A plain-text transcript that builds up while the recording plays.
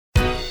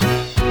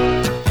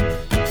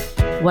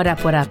What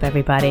up,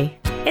 everybody?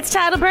 It's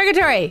Title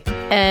Purgatory,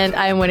 and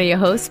I'm one of your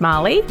hosts,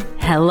 Molly.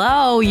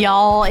 Hello,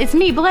 y'all. It's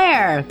me,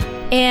 Blair.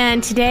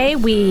 And today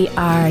we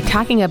are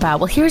talking about,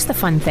 well, here's the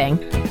fun thing.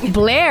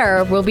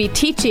 Blair will be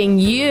teaching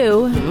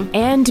you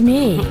and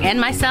me.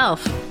 And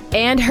myself.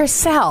 And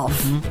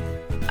herself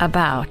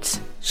about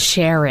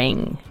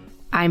sharing.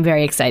 I'm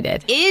very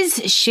excited. Is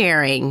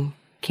sharing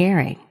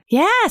caring?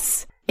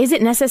 Yes. Is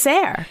it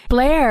necessaire?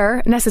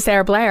 Blair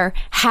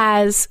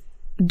has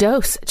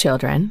dose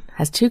children,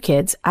 has 2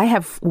 kids. I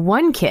have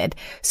 1 kid.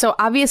 So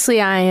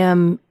obviously I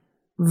am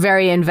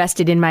very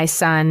invested in my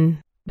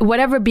son.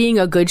 Whatever being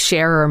a good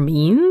sharer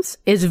means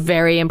is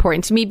very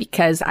important to me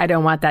because I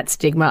don't want that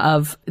stigma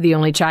of the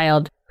only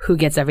child who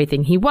gets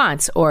everything he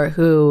wants or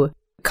who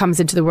comes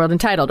into the world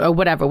entitled or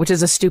whatever, which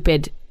is a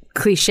stupid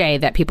cliche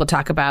that people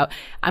talk about.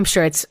 I'm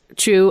sure it's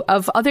true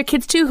of other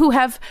kids too who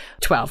have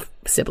 12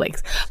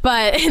 siblings.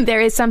 But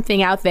there is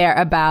something out there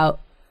about,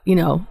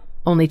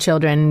 only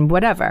children,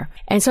 whatever.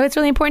 And so it's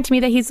really important to me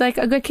that he's like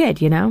a good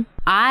kid,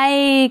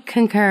 I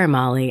concur,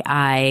 Molly.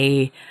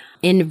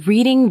 In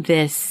reading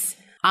this,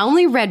 I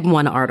only read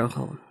 1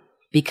 article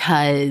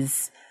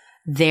because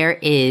there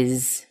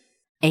is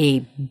a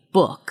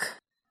book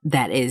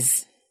that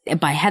is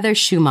by Heather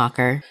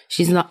Schumacher.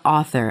 She's the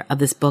author of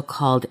this book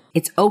called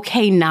It's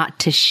Okay Not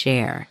to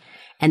Share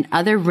and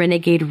Other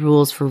Renegade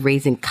Rules for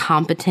Raising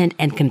Competent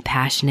and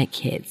Compassionate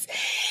Kids.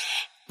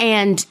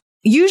 And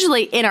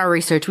usually in our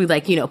research, we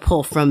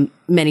pull from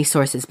many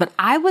sources, but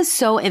I was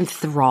so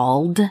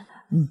enthralled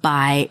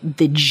by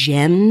the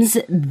gems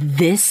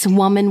this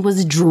woman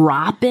was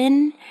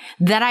dropping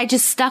that I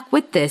just stuck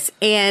with this.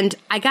 And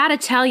I gotta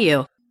tell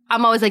you,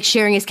 I'm always like,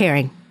 sharing is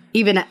caring.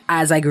 Even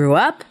as I grew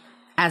up,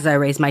 as I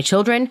raised my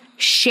children,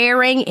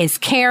 sharing is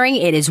caring.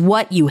 It is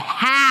what you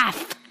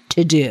have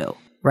to do,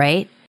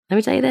 right? Let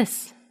me tell you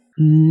this.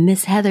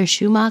 Miss Heather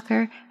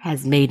Schumacher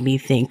has made me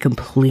think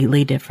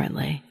completely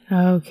differently.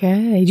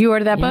 Okay. Did you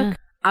order that book?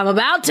 I'm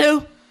about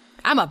to.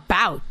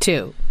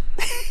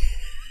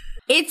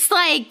 It's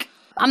like,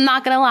 I'm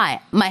not going to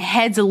lie, my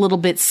head's a little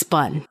bit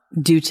spun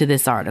due to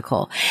this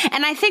article.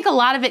 And I think a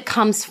lot of it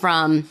comes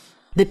from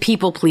the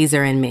people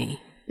pleaser in me.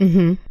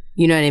 Mm-hmm.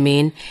 You know what I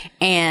mean?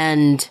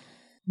 And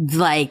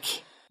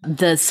like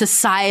the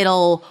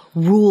societal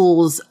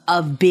rules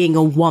of being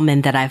a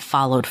woman that I've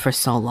followed for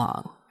so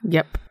long.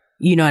 Yep.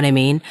 You know what I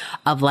mean?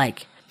 Of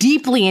like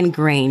deeply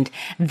ingrained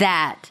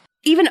that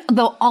even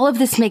though all of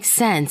this makes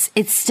sense,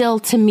 it's still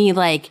to me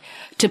like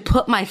to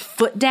put my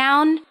foot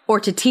down or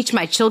to teach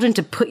my children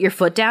to put your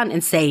foot down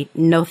and say,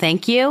 no,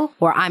 thank you,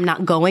 or I'm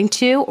not going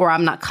to, or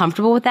I'm not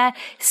comfortable with that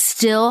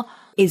still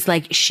is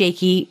like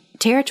shaky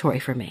territory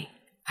for me.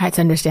 That's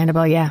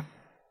understandable. Yeah.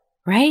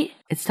 Right?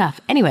 It's tough.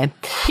 Anyway.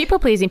 People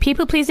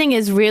pleasing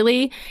is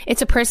really,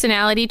 it's a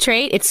personality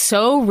trait. It's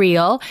so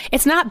real.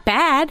 It's not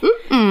bad.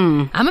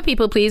 Mm-mm. I'm a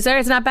people pleaser.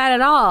 It's not bad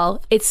at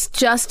all. It's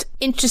just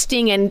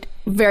interesting and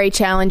very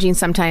challenging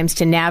sometimes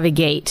to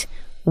navigate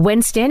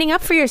when standing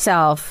up for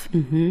yourself,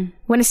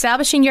 when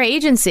establishing your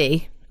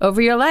agency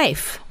over your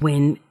life,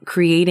 when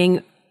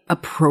creating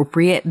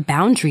appropriate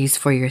boundaries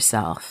for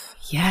yourself.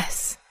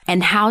 Yes.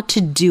 And how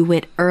to do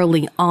it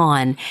early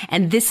on.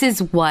 And this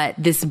is what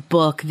this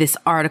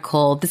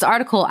article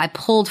I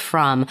pulled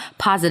from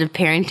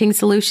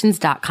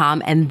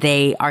positiveparentingsolutions.com, and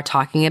they are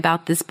talking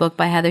about this book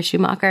by Heather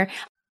Schumacher,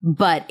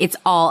 but it's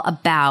all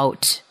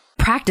about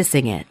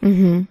practicing it.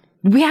 Mm-hmm.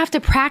 We have to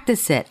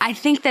practice it. I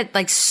think that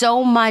like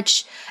so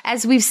much,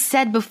 as we've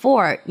said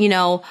before,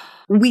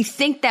 we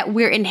think that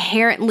we're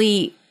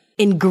inherently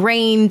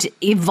ingrained,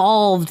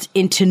 evolved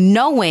into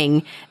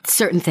knowing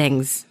certain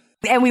things.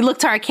 And we look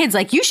to our kids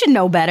like, you should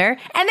know better.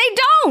 And they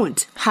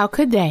don't. How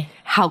could they?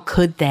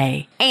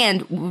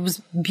 And what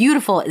was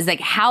beautiful is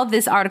like how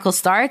this article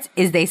starts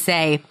is they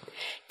say,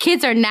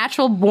 kids are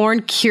natural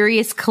born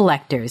curious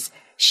collectors.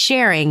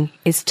 Sharing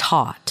is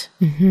taught.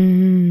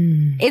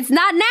 Mm-hmm. It's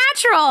not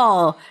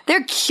natural.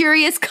 They're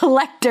curious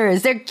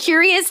collectors. They're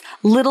curious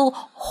little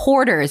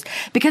hoarders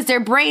because their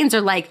brains are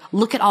like,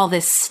 look at all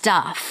this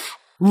stuff.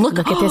 Look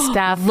at this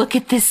stuff. Look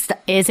at this stuff.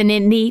 Isn't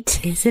it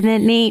neat?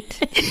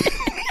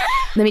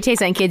 Let me tell you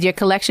something, kids. Your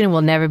collection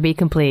will never be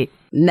complete.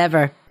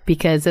 Never.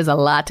 Because there's a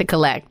lot to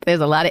collect. There's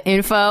a lot of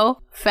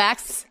info,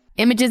 facts,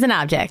 images, and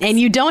objects. And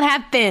you don't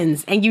have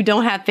fins. And you're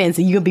going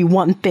to be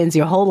wanting fins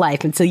your whole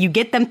life until you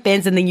get them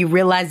fins and then you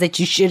realize that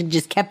you should have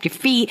just kept your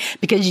feet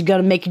because you're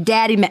going to make your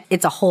daddy mad.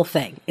 It's a whole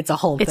thing. It's a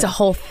whole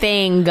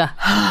thing.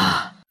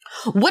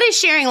 What is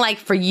sharing like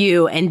for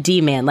you and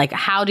D-Man? Like,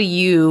 how do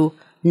you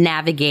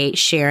navigate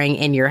sharing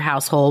in your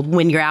household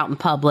when you're out in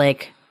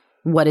public?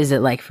 What is it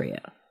like for you?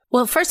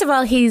 Well, first of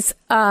all, he's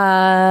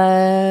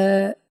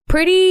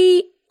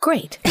pretty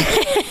great.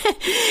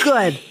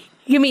 Good.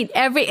 You mean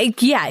I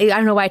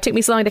don't know why it took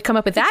me so long to come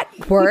up with that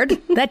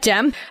word, that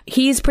gem.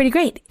 He's pretty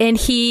great. And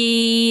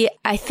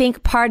I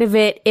think part of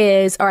it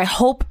is, or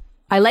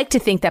I like to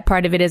think that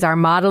part of it is our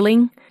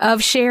modeling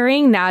of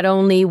sharing, not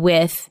only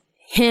with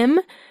him,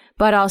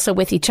 but also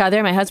with each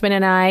other. My husband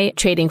and I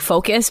trading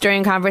focus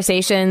during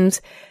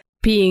conversations,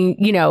 being,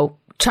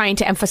 trying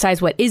to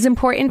emphasize what is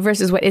important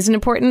versus what isn't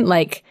important.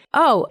 Like,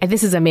 oh,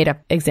 this is a made up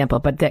example,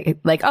 but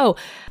like, oh,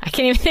 I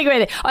can't even think of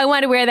it. Oh, I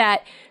want to wear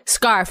that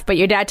scarf, but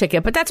your dad took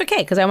it, but that's okay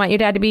because I want your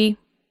dad to be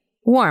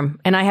warm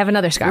and I have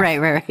another scarf.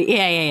 Right.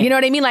 Yeah. You know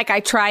what I mean? Like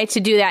I try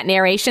to do that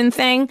narration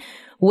thing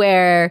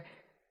where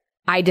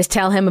I just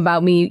tell him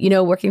about me, you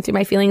know, working through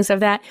my feelings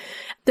of that.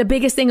 The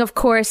biggest thing, of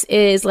course,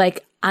 is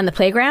like on the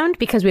playground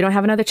because we don't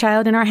have another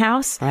child in our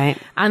house. Right.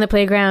 On the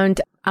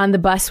playground, on the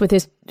bus with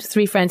his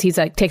 3 friends, he's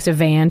like takes a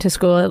van to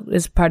school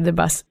as part of the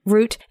bus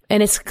route.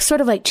 And it's sort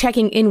of like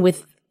checking in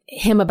with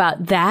him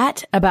about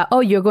that, about,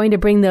 oh, you're going to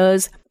bring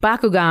those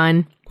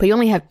Bakugan, but you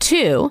only have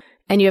 2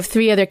 and you have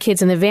 3 other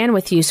kids in the van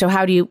with you. So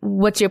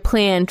what's your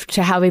plan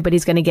to how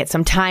everybody's going to get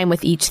some time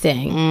with each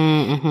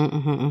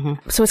thing?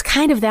 So it's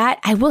kind of that.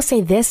 I will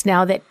say this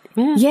now that,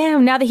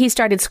 now that he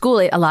started school,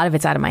 a lot of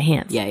it's out of my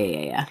hands.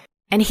 Yeah.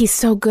 And he's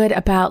so good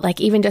about,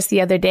 like, even just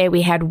the other day,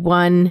 we had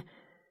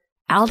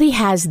Aldi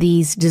has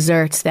these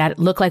desserts that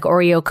look like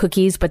Oreo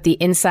cookies, but the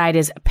inside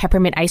is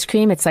peppermint ice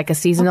cream. It's like a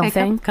seasonal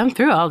thing. Come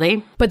through,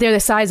 Aldi. But they're the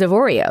size of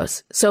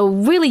Oreos. So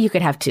really, you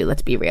could have 2,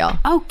 let's be real.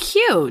 Oh,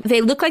 cute.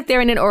 They look like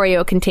they're in an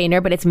Oreo container,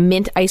 but it's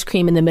mint ice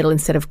cream in the middle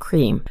instead of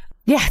cream.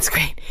 Yeah, it's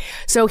great.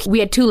 So we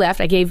had 2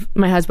 left. I gave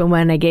my husband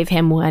one, I gave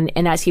him one.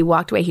 And as he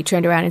walked away, he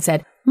turned around and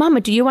said,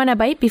 Mama, do you want a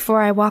bite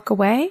before I walk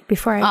away?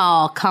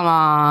 Oh, come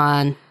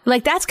on.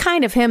 Like, that's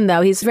kind of him,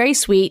 though. He's very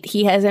sweet.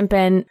 He hasn't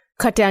been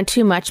cut down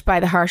too much by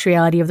the harsh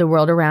reality of the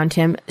world around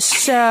him.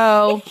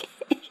 So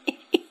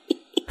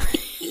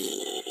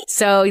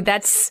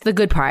that's the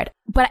good part.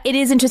 But it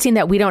is interesting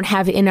that we don't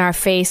have it in our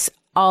face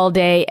all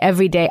day,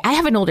 every day. I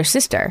have an older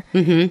sister.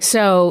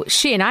 So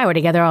she and I were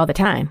together all the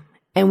time.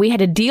 And we had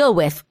to deal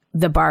with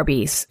the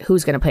Barbies.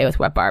 Who's going to play with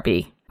what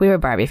Barbie? We were a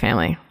Barbie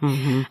family.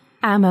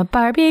 I'm a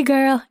Barbie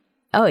girl.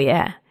 Oh,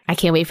 yeah. I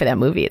can't wait for that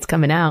movie. It's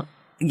coming out.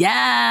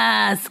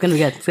 Yes. It's going to be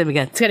good. It's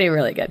going to be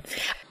really good.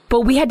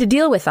 But we had to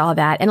deal with all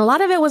that. And a lot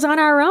of it was on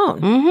our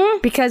own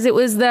because it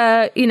was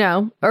the,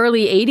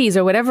 early 80s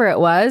or whatever it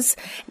was.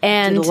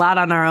 And did a lot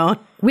on our own.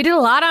 We did a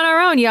lot on our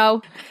own,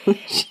 yo.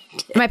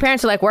 My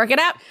parents were like, work it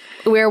up.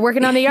 We're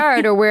working on the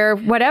yard or we're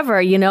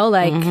whatever,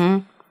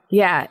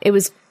 yeah, it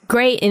was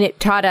great. And it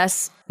taught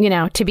us,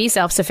 to be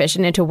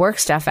self-sufficient and to work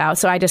stuff out.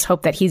 So I just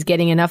hope that he's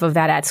getting enough of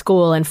that at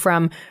school and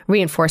from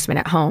reinforcement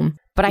at home.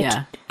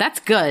 But that's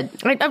good.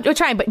 I'm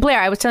trying. But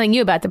Blair, I was telling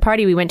you about the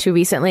party we went to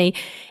recently,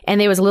 and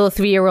there was a little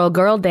 3-year-old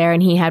girl there,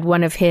 and he had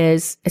one of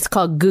his, it's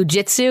called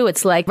Gujitsu.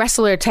 It's like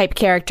wrestler type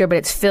character, but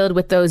it's filled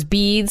with those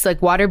beads,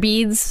 like water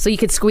beads. So you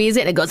could squeeze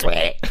it and it goes, oh,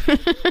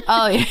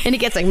 yeah. And it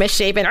gets like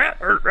misshapen.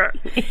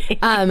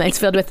 It's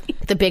filled with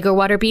the bigger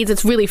water beads.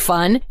 It's really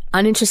fun.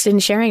 Uninterested in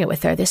sharing it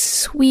with her. This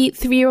sweet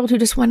 3-year-old who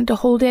just wanted to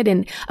hold it.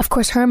 And of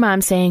course, her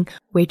mom saying,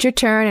 wait your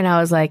turn. And I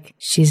was like,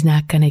 she's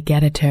not going to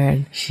get a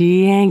turn.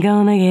 She ain't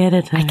going to get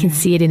a turn. I can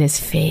see it in his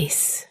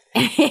face.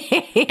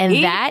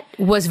 And that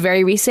was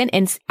very recent.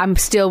 And I'm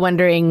still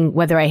wondering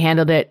whether I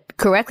handled it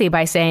correctly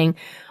by saying,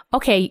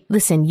 okay,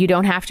 listen, you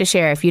don't have to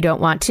share if you don't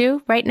want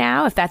to right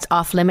now. If that's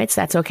off limits,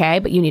 that's okay.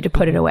 But you need to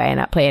put it away and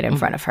not play it in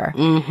front of her.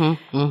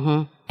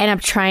 And I'm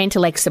trying to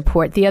like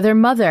support the other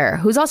mother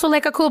who's also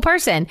like a cool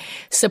person.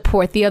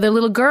 Support the other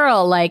little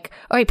girl. Like,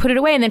 all right, put it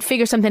away and then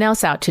figure something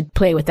else out to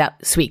play with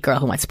that sweet girl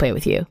who wants to play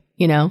with you.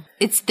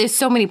 There's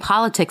so many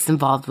politics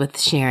involved with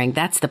sharing.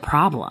 That's the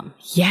problem.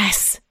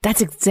 Yes,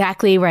 that's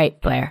exactly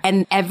right, Blair.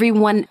 And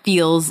everyone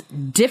feels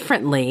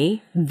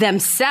differently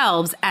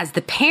themselves as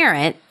the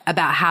parent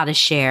about how to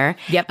share.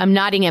 Yep. I'm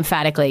nodding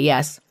emphatically.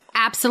 Yes,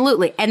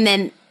 absolutely. And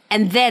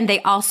then they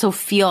also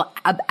feel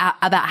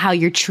about how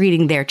you're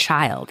treating their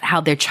child,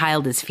 how their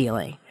child is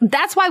feeling.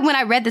 That's why when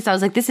I read this, I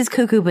was like, this is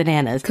cuckoo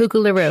bananas. Cuckoo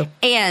LaRue.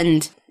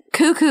 And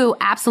cuckoo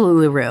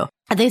absolutely LaRue.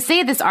 They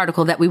say in this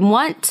article that we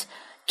want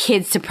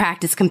kids to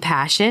practice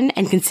compassion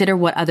and consider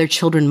what other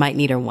children might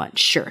need or want.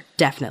 Sure,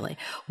 definitely.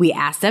 We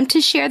ask them to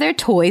share their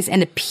toys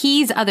and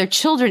appease other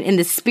children in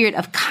the spirit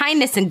of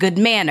kindness and good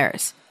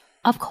manners.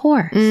 Of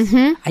course.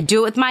 I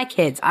do it with my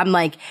kids. I'm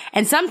like,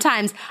 and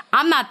sometimes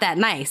I'm not that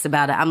nice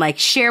about it. I'm like,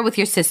 share with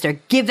your sister.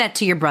 Give that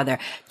to your brother.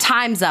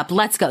 Time's up.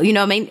 Let's go. You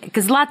know what I mean?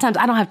 Because a lot of times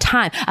I don't have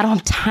time. I don't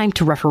have time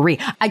to referee.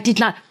 I did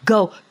not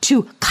go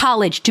to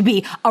college to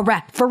be a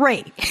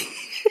referee.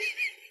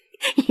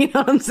 You know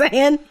what I'm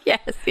saying?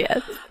 Yes.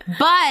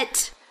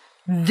 But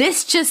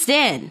this just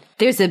in,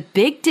 there's a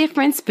big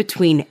difference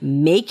between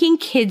making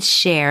kids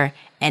share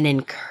and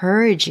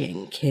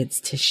encouraging kids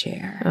to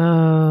share.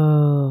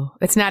 Oh,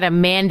 it's not a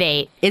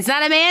mandate. It's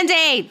not a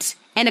mandate.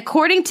 And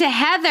according to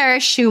Heather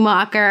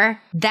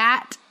Schumacher,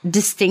 that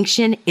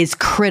distinction is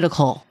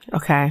critical.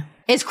 Okay.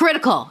 It's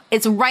critical.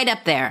 It's right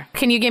up there.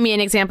 Can you give me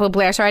an example,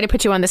 Blair? Sorry to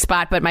put you on the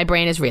spot, but my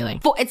brain is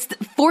reeling. It's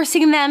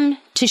forcing them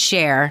to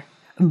share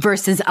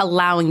versus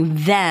allowing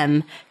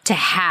them to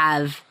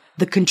have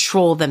the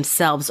control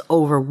themselves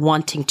over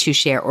wanting to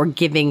share or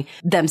giving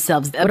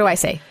themselves. What do I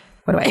say?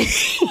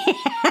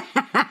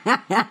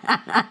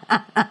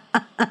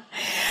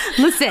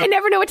 Listen, I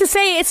never know what to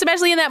say,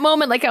 especially in that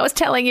moment, like I was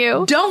telling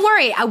you. Don't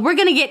worry. We're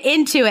going to get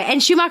into it.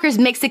 And Schumacher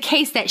makes the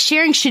case that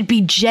sharing should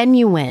be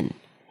genuine.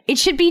 It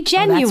should be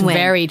genuine. That's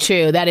very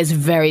true. That is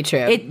very true.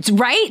 It's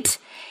right.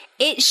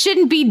 It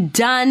shouldn't be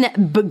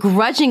done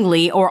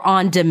begrudgingly or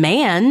on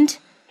demand.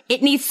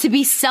 It needs to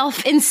be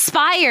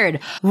self-inspired,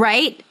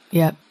 right?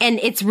 Yep. And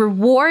its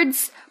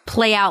rewards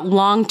play out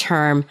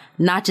long-term,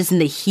 not just in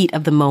the heat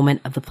of the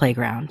moment of the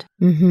playground.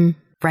 Mm-hmm.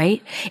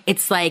 Right?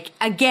 It's like,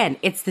 again,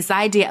 it's this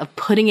idea of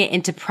putting it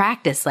into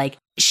practice, like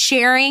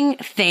sharing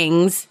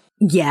things,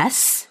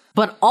 yes,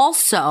 but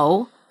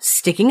also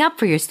sticking up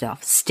for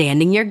yourself,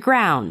 standing your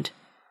ground.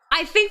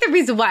 I think the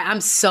reason why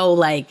I'm so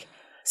like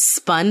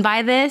spun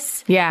by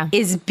this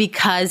is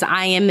because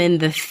I am in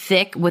the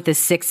thick with a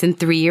 6 and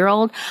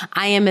 3-year-old.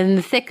 I am in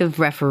the thick of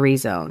referee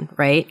zone,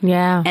 right?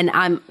 Yeah. And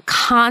I'm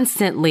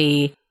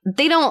constantly...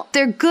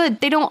 they're good.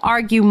 They don't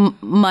argue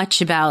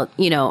much about,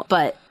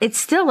 but it's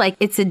still like,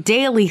 it's a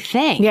daily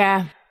thing.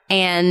 Yeah.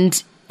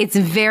 And it's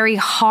very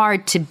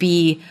hard to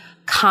be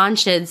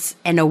conscious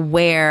and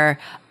aware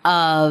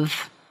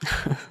of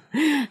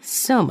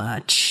so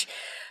much.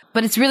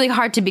 But it's really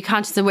hard to be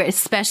conscious aware,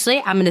 especially,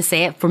 I'm going to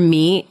say it for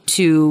me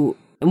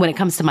when it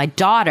comes to my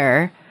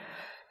daughter,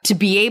 to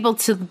be able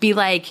to be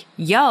like,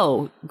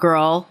 yo,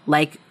 girl,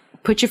 like,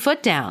 put your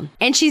foot down.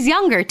 And she's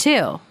younger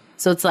too.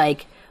 So it's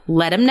like,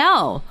 let him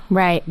know.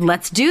 Right.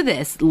 Let's do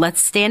this.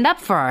 Let's stand up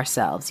for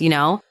ourselves,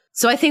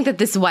 So I think that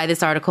this is why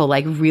this article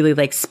like really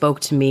like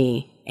spoke to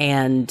me,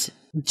 and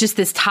just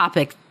this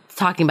topic,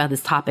 talking about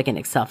this topic in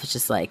itself is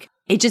just like,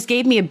 it just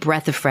gave me a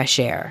breath of fresh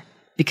air,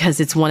 because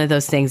it's one of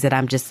those things that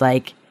I'm just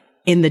like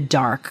in the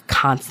dark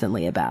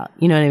constantly about.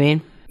 You know what I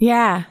mean?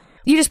 Yeah.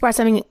 You just brought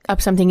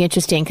something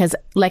interesting, because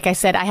like I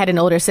said, I had an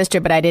older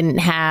sister, but I didn't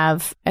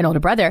have an older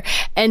brother.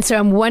 And so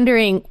I'm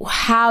wondering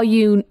how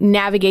you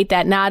navigate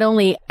that, not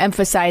only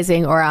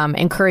emphasizing or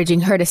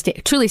encouraging her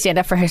to truly stand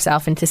up for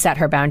herself and to set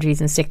her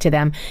boundaries and stick to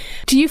them.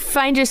 Do you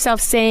find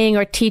yourself saying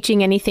or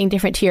teaching anything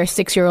different to your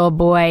 6-year-old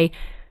boy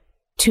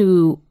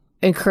to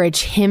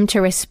encourage him to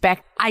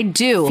respect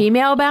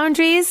female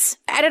boundaries?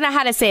 I don't know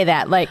how to say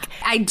that. Like,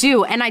 I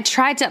do. And I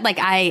try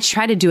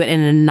to do it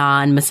in a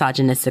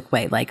non-misogynistic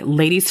way, like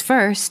ladies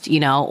first,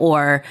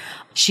 or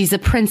she's a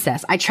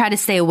princess. I try to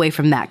stay away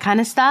from that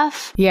kind of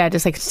stuff. Yeah,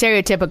 just like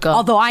stereotypical.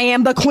 Although I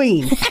am the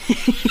queen.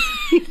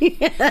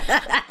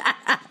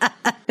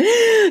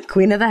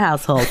 Queen of the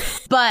household.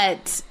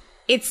 But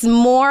it's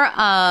more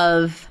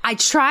of, I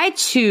try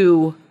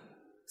to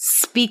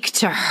speak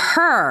to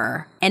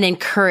her and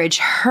encourage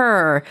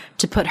her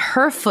to put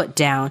her foot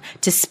down,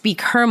 to speak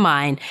her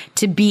mind,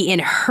 to be in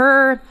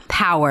her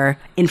power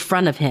in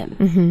front of him.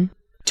 Mm-hmm.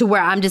 To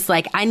where I'm just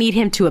like, I need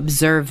him to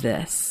observe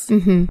this.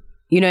 Mm-hmm.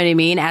 You know what I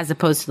mean? As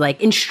opposed to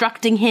like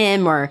instructing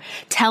him or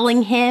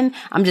telling him.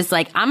 I'm just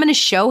like, I'm going to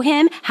show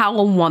him how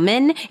a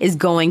woman is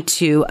going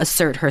to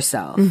assert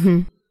herself.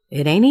 Mm-hmm.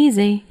 It ain't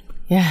easy.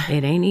 Yeah.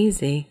 It ain't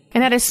easy.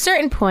 And at a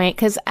certain point,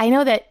 because I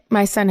know that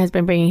my son has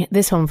been bringing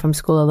this home from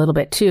school a little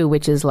bit too,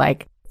 which is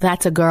like,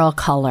 that's a girl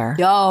color.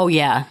 Oh,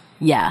 yeah.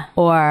 Yeah.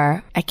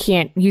 Or I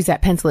can't use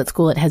that pencil at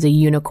school. It has a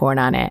unicorn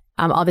on it.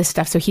 All this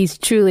stuff. So he's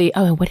truly,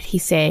 and what did he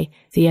say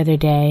the other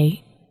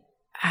day?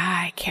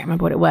 I can't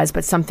remember what it was,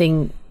 but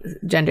something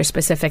gender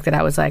specific that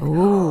I was like,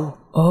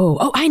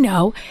 oh, I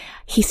know.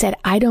 He said,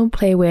 I don't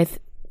play with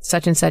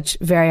such and such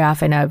very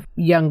often, a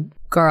young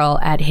girl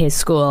at his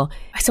school.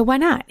 I said, why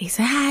not? He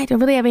said, I don't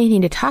really have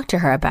anything to talk to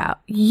her about.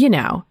 You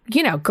know,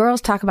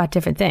 girls talk about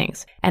different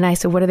things. And I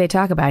said, what do they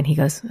talk about? And he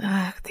goes,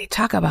 they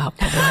talk about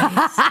boys.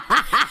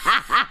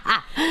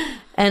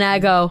 And I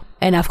go,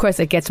 and of course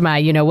it gets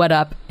my, what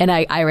up, and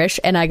I Irish,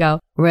 and I go,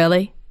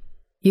 really?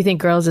 You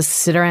think girls just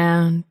sit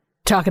around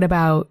talking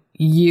about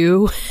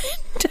you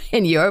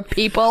and your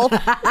people?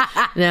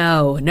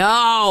 No,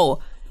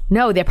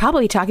 they're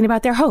probably talking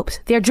about their hopes,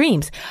 their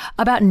dreams,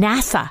 about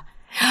NASA,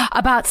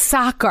 about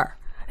soccer.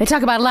 They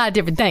talk about a lot of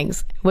different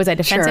things. Was I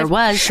defensive? Sure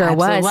was. Sure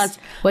was.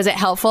 Was it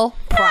helpful?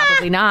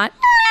 Probably not.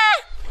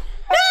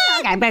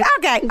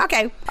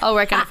 Okay. I'll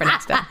work on it for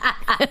next time.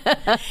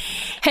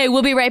 Hey,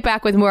 we'll be right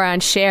back with more on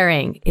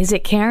sharing. Is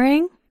it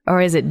caring or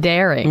is it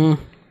daring?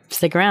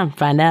 Stick around,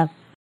 find out.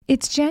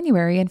 It's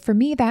January, and for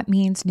me, that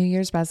means New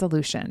Year's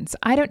resolutions.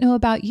 I don't know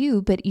about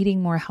you, but eating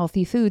more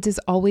healthy foods is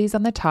always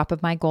on the top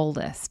of my goal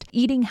list.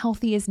 Eating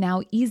healthy is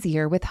now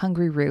easier with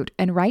Hungry Root,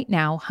 and right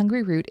now,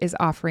 Hungry Root is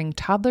offering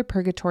Toddler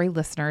Purgatory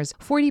listeners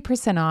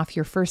 40% off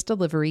your first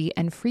delivery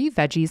and free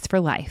veggies for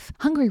life.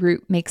 Hungry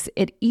Root makes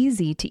it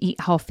easy to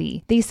eat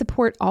healthy. They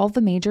support all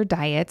the major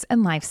diets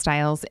and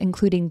lifestyles,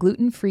 including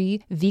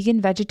gluten-free,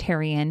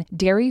 vegan-vegetarian,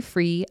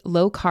 dairy-free,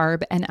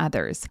 low-carb, and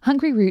others.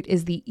 Hungry Root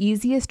is the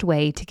easiest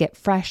way to get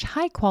fresh,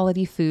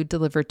 high-quality food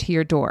delivered to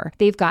your door.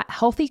 They've got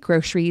healthy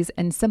groceries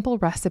and simple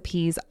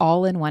recipes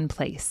all in one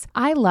place.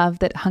 I love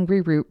that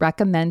Hungry Root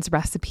recommends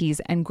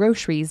recipes and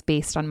groceries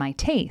based on my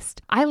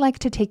taste. I like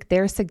to take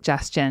their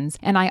suggestions,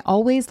 and I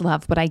always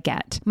love what I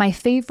get. My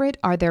favorite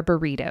are their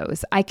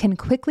burritos. I can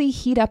quickly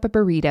heat up a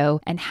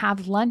burrito and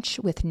have lunch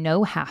with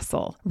no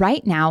hassle.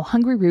 Right now,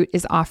 Hungry Root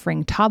is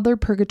offering Toddler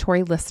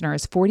Purgatory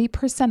listeners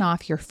 40%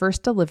 off your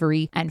first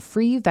delivery and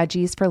free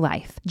veggies for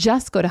life.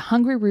 Just go to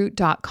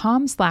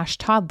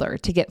hungryroot.com/toddler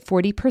to get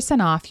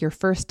 40% off your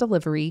first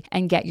delivery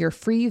and get your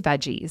free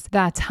veggies.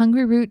 That's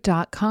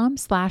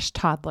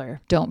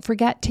hungryroot.com/toddler. Don't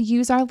forget to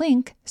use our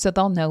link so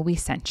they'll know we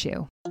sent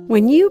you.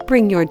 When you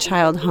bring your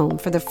child home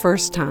for the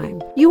first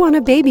time, you want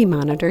a baby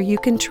monitor you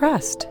can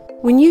trust.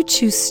 When you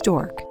choose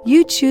Stork,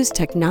 you choose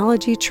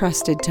technology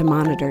trusted to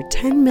monitor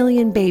 10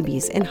 million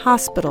babies in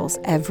hospitals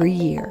every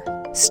year.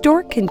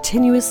 Stork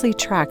continuously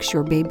tracks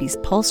your baby's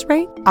pulse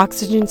rate,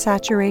 oxygen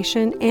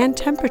saturation, and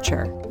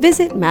temperature.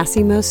 Visit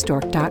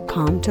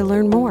MassimoStork.com to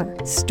learn more.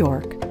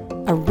 Stork,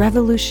 a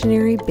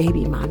revolutionary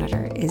baby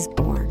monitor, is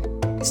born.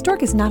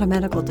 Stork is not a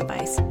medical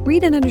device.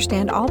 Read and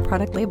understand all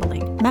product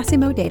labeling.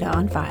 Massimo data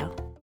on file.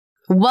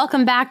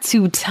 Welcome back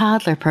to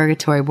Toddler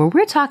Purgatory, where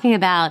we're talking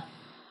about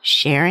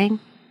sharing.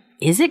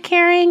 Is it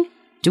caring?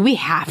 Do we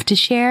have to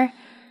share?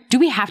 Do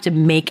we have to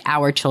make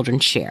our children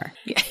share?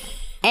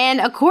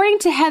 And according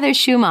to Heather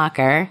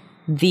Schumacher,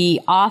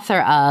 the author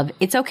of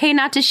It's Okay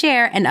Not to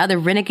Share and Other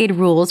Renegade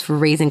Rules for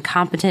Raising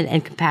Competent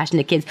and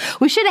Compassionate Kids.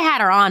 We should have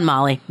had her on,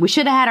 Molly. We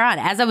should have had her on.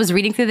 As I was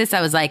reading through this, I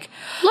was like,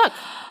 look,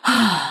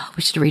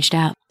 we should have reached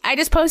out. I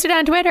just posted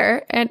on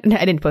Twitter, and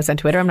I didn't post on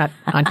Twitter. I'm not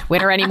on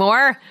Twitter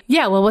anymore.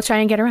 Yeah, well, we'll try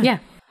and get her on. Yeah.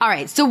 All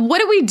right. So what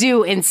do we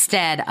do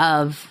instead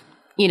of,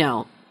 give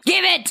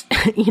it,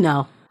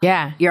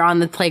 Yeah. You're on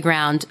the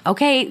playground.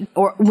 Okay.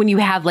 Or when you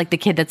have like the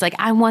kid that's like,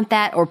 I want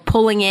that, or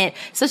pulling it,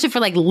 especially for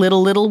like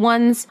little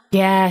ones.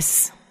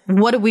 Yes.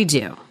 What do we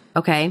do?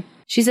 Okay.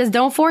 She says,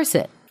 don't force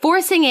it.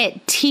 Forcing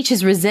it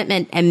teaches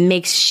resentment and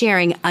makes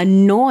sharing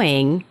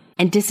annoying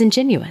and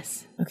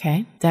disingenuous.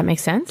 Okay. That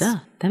makes sense. Duh.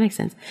 That makes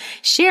sense.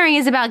 Sharing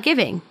is about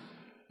giving.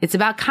 It's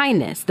about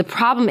kindness. The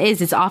problem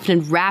is it's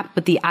often wrapped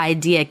with the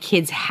idea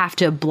kids have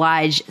to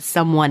oblige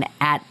someone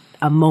at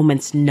a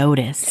moment's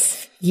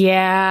notice.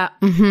 Yeah.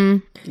 Mm-hmm.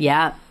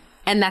 Yeah.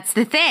 And that's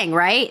the thing,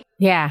 right?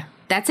 Yeah.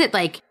 That's it.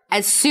 Like,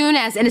 as soon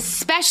as, and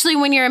especially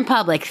when you're in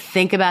public,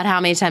 think about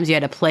how many times you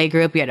had a play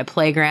group, you had a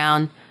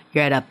playground,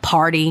 you're at a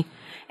party,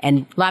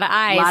 and A lot of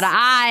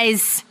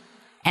eyes.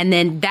 And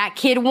then that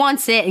kid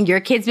wants it, and your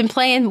kid's been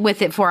playing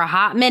with it for a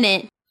hot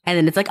minute. And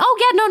then it's like, oh,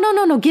 yeah,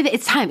 no, give it.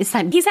 It's time.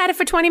 He's had it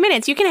for 20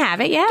 minutes. You can have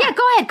it. Yeah. Yeah,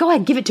 go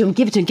ahead. Give it to him.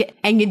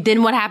 And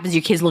then what happens?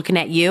 Your kid's looking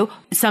at you.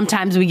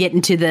 Sometimes we get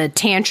into the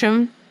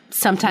tantrum.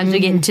 Sometimes we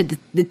get into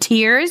the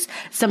tears.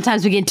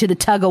 Sometimes we get into the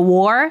tug of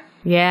war.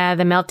 Yeah,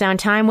 the meltdown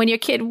time when your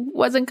kid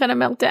wasn't going to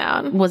melt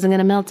down. It wasn't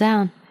in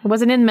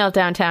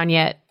meltdown town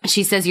yet.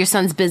 She says your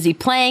son's busy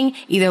playing,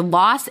 either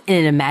lost in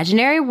an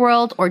imaginary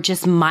world or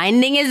just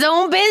minding his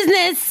own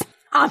business.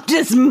 I'm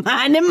just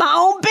minding my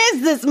own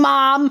business,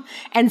 Mom.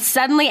 And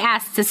suddenly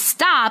asks to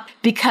stop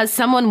because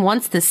someone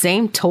wants the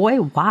same toy.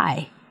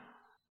 Why?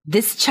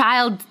 This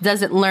child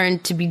doesn't learn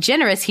to be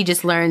generous. He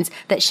just learns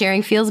that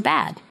sharing feels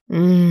bad.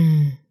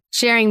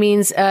 Sharing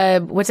means,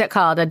 what's that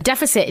called? A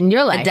deficit in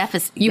your life. A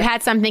deficit. You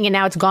had something and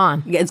now it's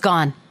gone. It's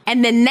gone.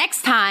 And then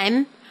next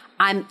time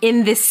I'm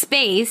in this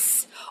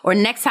space, or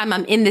next time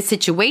I'm in this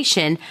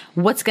situation,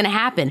 what's going to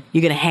happen?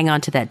 You're going to hang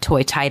on to that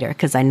toy tighter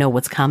because I know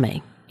what's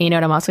coming. You know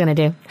what I'm also going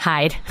to do?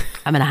 Hide.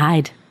 I'm going to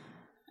hide.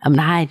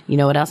 You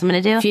know what else I'm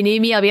going to do? If you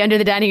need me, I'll be under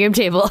the dining room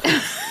table.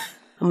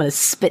 I'm going to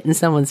spit in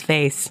someone's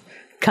face.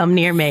 Come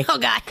near me. Oh,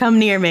 God. Come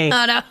near me.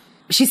 Oh, no.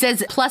 She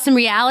says, plus in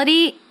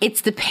reality,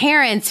 it's the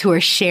parents who are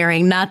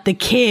sharing, not the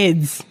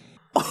kids.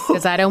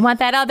 Because I don't want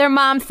that other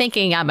mom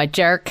thinking I'm a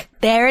jerk.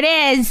 There it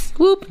is.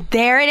 Whoop.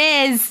 There it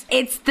is.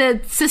 It's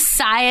the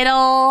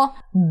societal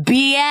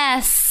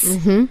BS.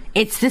 Mm-hmm.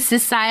 It's the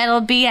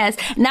societal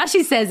BS. Now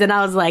she says, and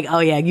I was like, oh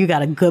yeah, you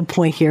got a good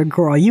point here,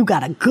 girl.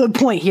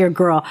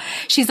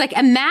 She's like,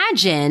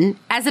 imagine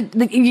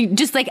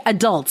just like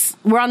adults,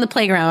 we're on the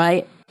playground,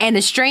 right? And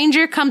a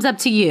stranger comes up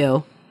to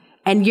you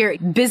and you're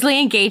busily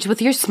engaged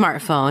with your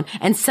smartphone,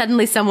 and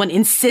suddenly someone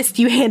insists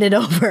you hand it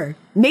over.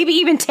 Maybe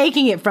even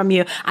taking it from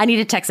you. I need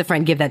to text a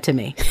friend, give that to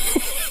me.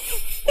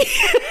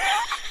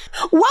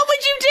 What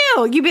would you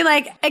do? You'd be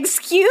like,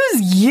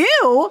 excuse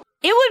you?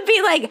 It would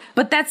be like,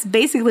 but that's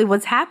basically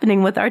what's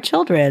happening with our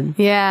children.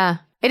 Yeah.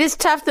 It is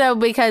tough, though,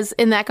 because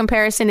in that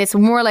comparison, it's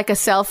more like a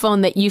cell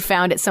phone that you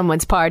found at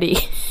someone's party.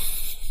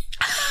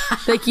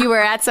 Like you were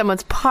at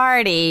someone's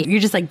party. You're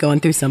just like going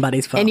through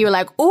somebody's phone. And you were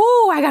like,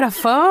 oh, I got a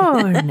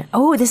phone.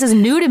 Oh, this is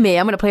new to me.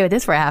 I'm going to play with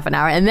this for a half an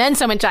hour. And then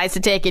someone tries to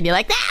take it and you're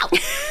like, no.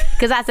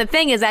 Because that's the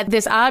thing, is that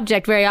this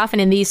object very often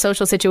in these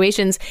social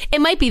situations,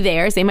 it might be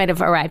theirs. They might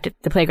have arrived at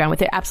the playground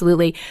with it.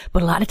 Absolutely.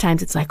 But a lot of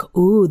times it's like,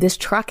 ooh, this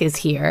truck is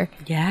here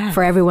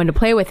for everyone to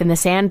play with in the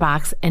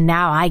sandbox. And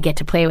now I get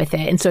to play with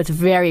it. And so it's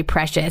very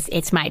precious.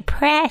 It's my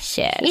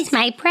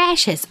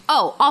precious.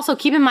 Oh, also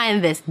keep in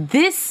mind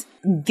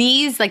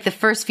these, like the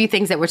first few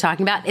things that we're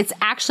talking about, it's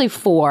actually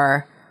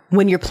for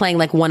when you're playing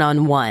like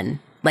one-on-one,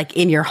 like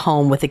in your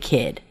home with a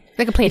kid.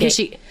 Like a play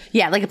date.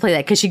 Like a play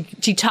date. Because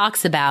she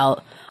talks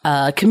about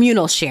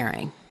communal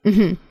sharing.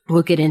 Mm-hmm.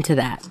 We'll get into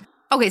that.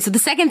 Okay, so the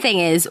second thing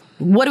is,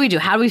 what do we do?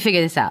 How do we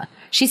figure this out?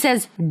 She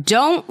says,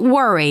 don't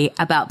worry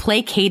about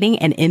placating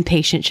an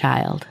impatient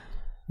child.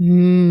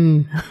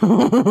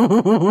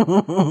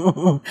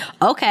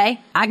 Okay,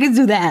 I can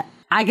do that.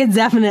 I can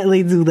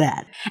definitely do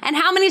that. And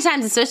how many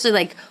times, especially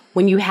like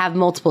when you have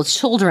multiple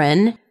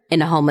children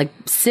in a home, like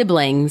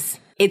siblings,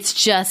 it's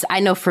just, I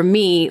know for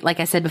me, like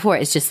I said before,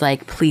 it's just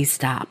like, please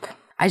stop.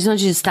 I just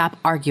want you to stop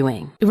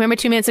arguing. Remember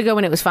 2 minutes ago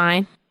when it was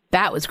fine?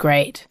 That was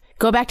great.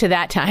 Go back to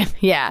that time.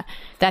 Yeah,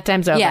 that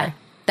time's over. Yeah,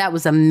 that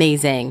was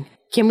amazing.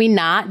 Can we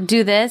not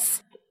do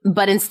this?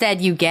 But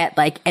instead you get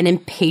like an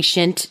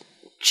impatient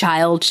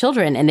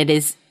children, and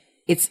it's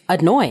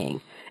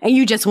annoying. And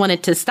you just want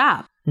it to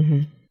stop.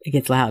 Mm-hmm. It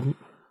gets loud.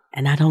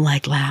 And I don't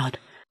like loud.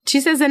 She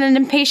says that an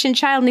impatient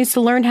child needs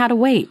to learn how to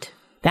wait.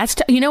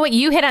 You know what?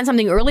 You hit on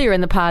something earlier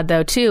in the pod,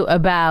 though, too,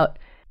 about,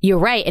 you're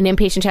right, an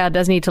impatient child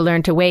does need to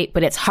learn to wait,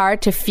 but it's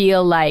hard to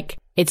feel like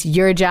it's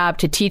your job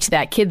to teach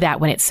that kid that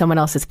when it's someone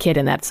else's kid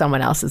and that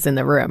someone else is in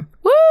the room.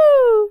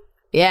 Woo!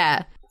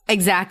 Yeah.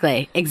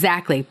 Exactly.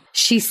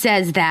 She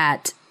says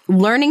that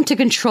learning to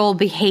control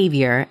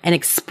behavior and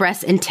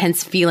express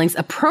intense feelings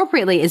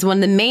appropriately is one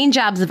of the main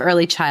jobs of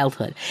early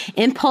childhood.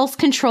 Impulse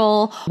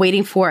control,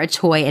 waiting for a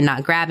toy and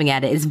not grabbing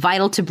at it, is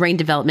vital to brain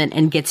development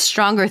and gets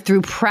stronger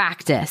through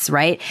practice,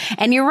 right?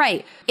 And you're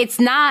right. It's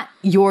not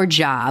your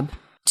job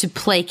to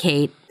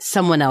placate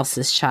someone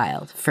else's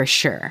child, for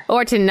sure.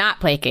 Or to not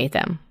placate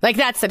them. Like,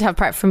 that's the tough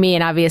part for me.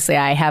 And obviously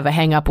I have a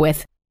hang up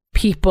with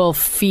people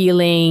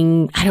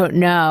feeling, I don't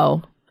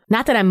know,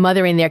 not that I'm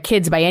mothering their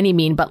kids by any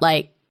mean, but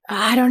like,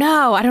 I don't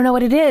know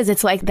what it is.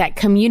 It's like that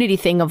community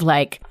thing of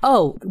like,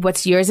 oh,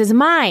 what's yours is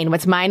mine.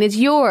 What's mine is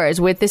yours.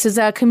 This is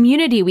a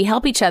community. We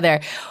help each other.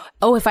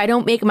 Oh, if I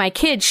don't make my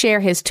kid share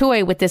his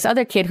toy with this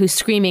other kid who's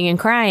screaming and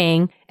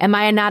crying, am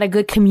I not a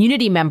good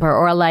community member?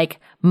 Or like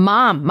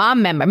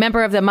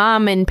member of the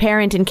mom and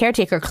parent and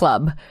caretaker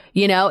club?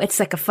 You know, it's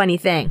like a funny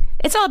thing.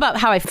 It's all about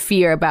how I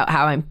fear about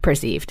how I'm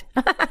perceived.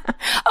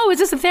 Oh, is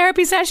this a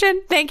therapy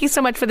session? Thank you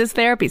so much for this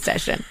therapy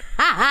session.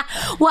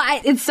 Well,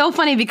 it's so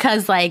funny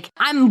because like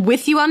I'm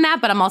with you on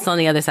that, but I'm also on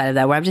the other side of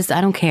that where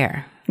I don't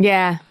care.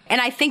 Yeah. And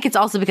I think it's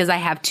also because I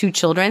have 2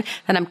 children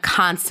that I'm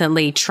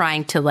constantly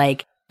trying to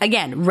like,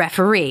 again,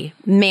 referee,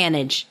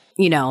 manage,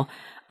 you know,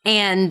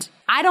 and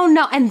I don't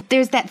know. And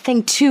there's that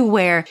thing too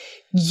where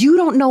you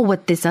don't know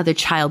what this other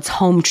child's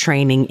home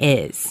training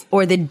is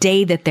or the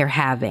day that they're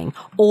having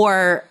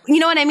or, you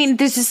know what I mean?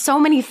 There's just so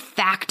many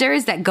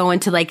factors that go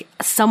into like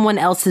someone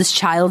else's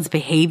child's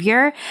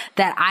behavior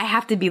that I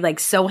have to be like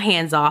so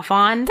hands off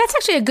on. That's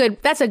actually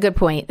that's a good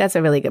point. That's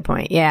a really good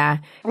point. Yeah.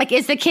 Like,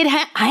 is the kid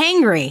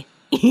hangry?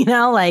 You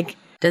know, like,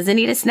 does it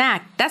need a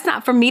snack? That's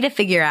not for me to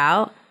figure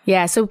out.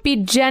 Yeah. So be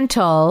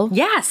gentle.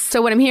 Yes.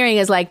 So what I'm hearing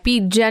is like,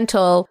 be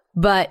gentle,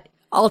 but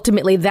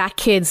ultimately that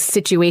kid's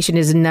situation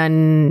is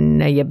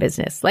none of your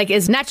business. Like,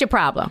 it's not your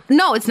problem.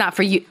 No, it's not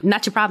for you.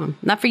 Not your problem.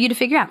 Not for you to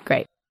figure out.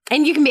 Great.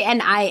 And you can be,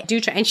 and I do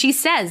try. And she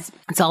says,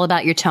 it's all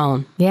about your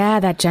tone. Yeah,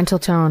 that gentle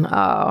tone.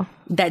 Oh.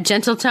 That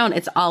gentle tone.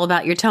 It's all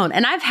about your tone.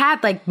 And I've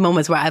had like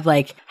moments where I've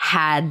like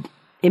had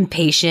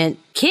impatient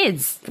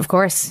kids. Of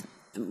course.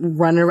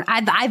 Run around.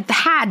 I've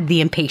had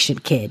the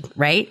impatient kid,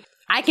 right?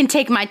 I can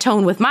take my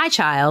tone with my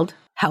child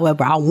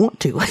however I want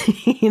to,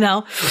 you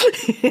know?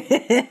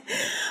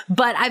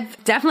 But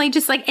I've definitely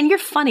just like, and you're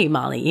funny,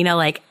 Molly, you know,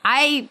 like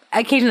I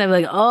occasionally be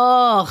like,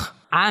 oh,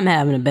 I'm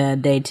having a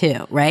bad day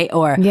too, right?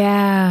 Or,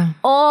 yeah.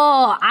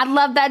 Oh, I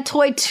love that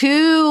toy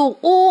too.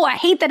 Oh, I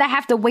hate that I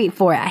have to wait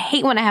for it. I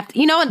hate when I have to,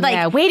 you know, like.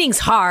 Yeah, waiting's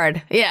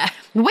hard. Yeah.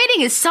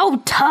 Waiting is so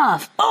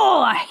tough.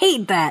 Oh, I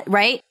hate that,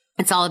 right?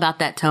 It's all about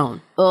that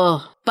tone.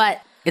 Oh,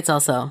 but it's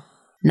also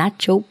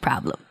not your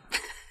problem.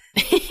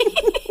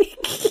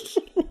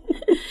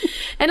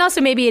 And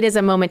also maybe it is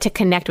a moment to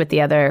connect with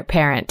the other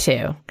parent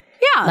too.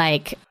 Yeah.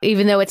 Like,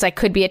 even though it's like,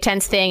 could be a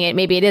tense thing,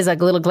 maybe it is a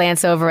little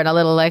glance over and a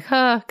little like,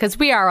 because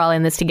we are all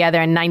in this together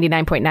and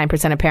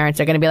 99.9% of parents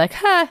are going to be like,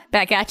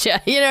 back at you.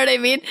 You know what I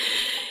mean?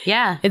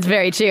 Yeah. It's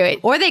very true.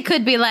 Or they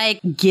could be like,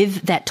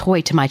 give that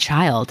toy to my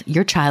child.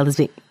 Your child is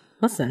being,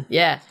 listen.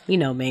 Yeah. You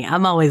know me.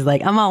 I'm always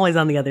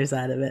on the other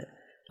side of it.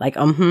 Like,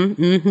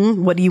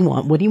 what do you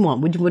want? What do you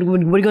want? What are you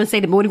going to say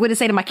to me? What are you going to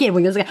say to my kid?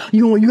 When you're going to say,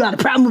 you got a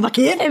problem with my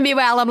kid? And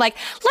meanwhile, I'm like,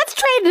 let's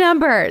trade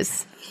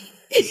numbers.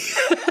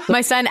 My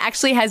son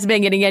actually has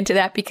been getting into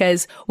that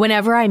because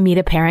whenever I meet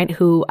a parent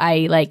who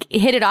I like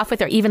hit it off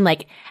with or even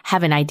like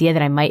have an idea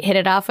that I might hit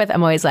it off with,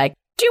 I'm always like,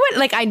 do you want,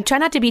 like, I try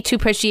not to be too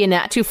pushy and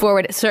not too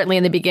forward, certainly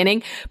in the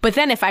beginning. But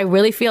then if I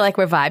really feel like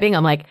we're vibing,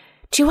 I'm like,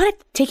 do you want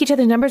to take each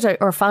other's numbers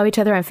or follow each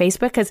other on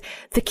Facebook? Because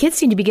the kids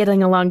seem to be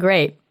getting along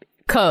great.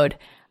 Code.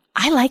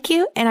 I like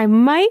you and I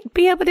might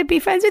be able to be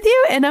friends with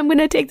you and I'm going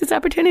to take this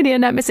opportunity and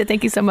not miss it.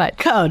 Thank you so much.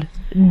 Code.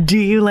 Do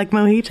you like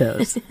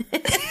mojitos?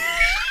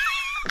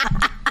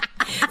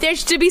 There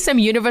should be some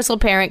universal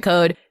parent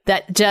code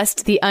that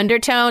just the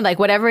undertone, like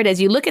whatever it is,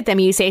 you look at them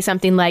and you say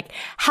something like,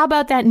 how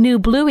about that new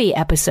Bluey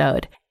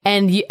episode?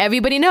 And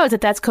everybody knows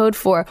that that's code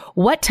for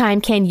what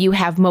time can you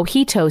have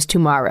mojitos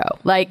tomorrow?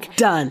 Like,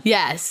 done.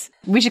 Yes.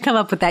 We should come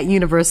up with that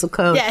universal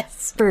code.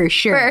 Yes. For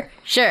sure. For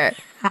sure.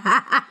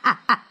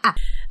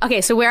 Okay,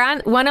 so we're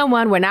on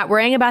 101. We're not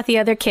worrying about the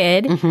other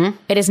kid. Mm-hmm.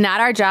 It is not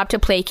our job to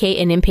placate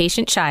an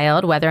impatient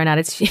child, whether or not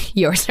it's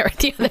yours or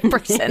the other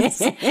person's.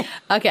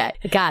 Okay,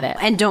 got it.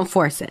 And don't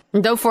force it.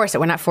 Don't force it.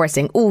 We're not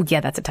forcing. Oh, yeah,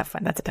 that's a tough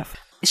one. That's a tough one.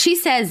 She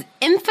says,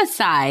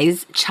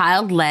 emphasize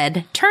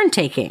child-led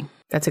turn-taking.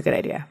 That's a good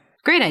idea.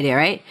 Great idea,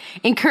 right?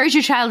 Encourage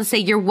your child to say,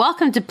 you're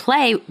welcome to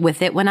play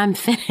with it when I'm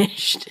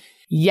finished.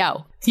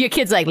 Yo, your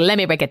kid's like, let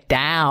me break it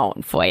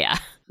down for you.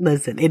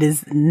 Listen, it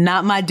is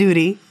not my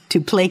duty to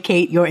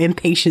placate your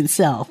impatient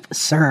self,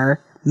 sir,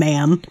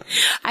 ma'am.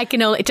 I can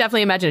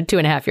definitely imagine a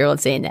 2.5-year-old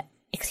saying that.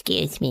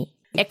 Excuse me.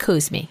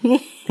 Excuse me.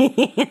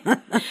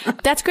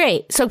 That's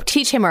great. So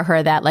teach him or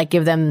her that, like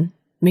give them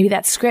maybe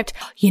that script.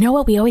 You know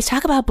what? We always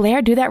talk about,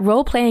 Blair, do that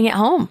role playing at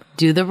home.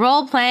 Do the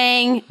role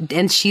playing.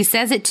 And she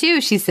says it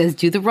too. She says,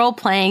 do the role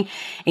playing,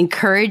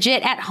 encourage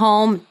it at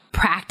home,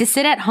 practice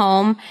it at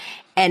home.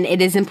 And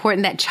it is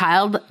important that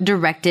child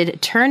directed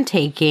turn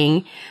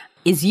taking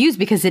is used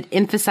because it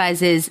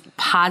emphasizes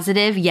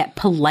positive yet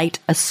polite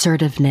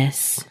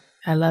assertiveness.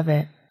 I love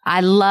it.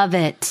 I love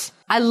it.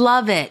 I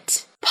love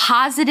it.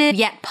 Positive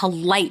yet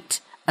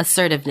polite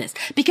assertiveness.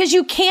 Because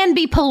you can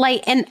be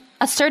polite and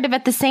assertive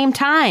at the same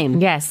time.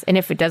 Yes. And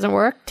if it doesn't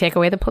work, take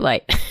away the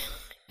polite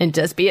and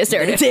just be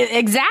assertive.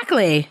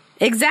 Exactly.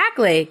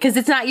 Exactly. Because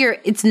it's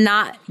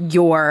not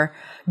your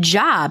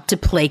job to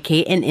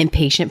placate an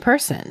impatient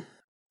person.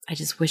 I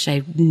just wish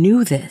I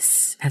knew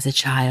this as a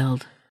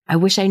child. I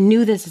wish I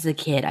knew this as a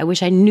kid. I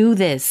wish I knew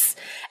this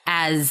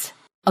as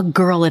a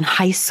girl in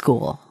high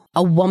school,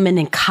 a woman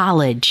in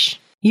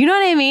college. You know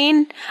what I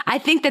mean? I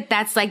think that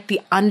that's like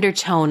the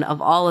undertone of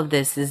all of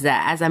this is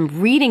that as I'm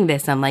reading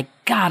this, I'm like,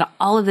 God,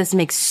 all of this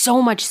makes so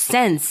much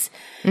sense.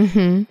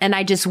 Mm-hmm. And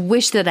I just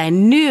wish that I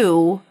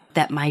knew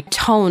that my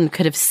tone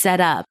could have set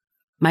up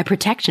my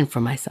protection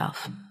for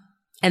myself.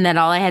 And that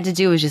all I had to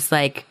do was just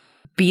like,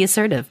 be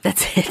assertive.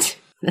 That's it.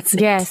 That's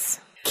it.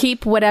 Yes.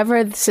 Keep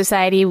whatever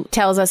society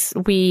tells us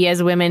we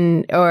as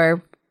women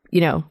or,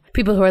 you know,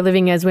 people who are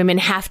living as women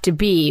have to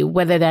be,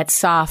 whether that's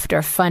soft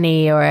or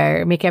funny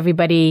or make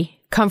everybody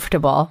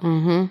comfortable.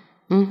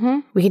 Mm-hmm. Mm-hmm.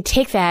 We can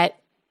take that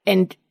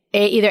and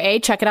either A,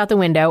 chuck it out the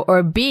window,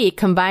 or B,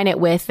 combine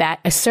it with that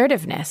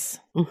assertiveness.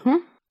 Mm-hmm.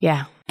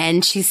 Yeah.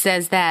 And she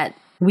says that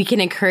we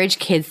can encourage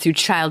kids through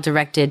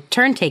child-directed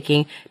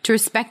turn-taking to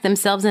respect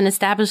themselves and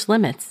establish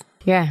limits.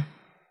 Yeah.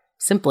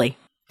 Simply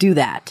do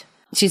that.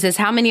 She says,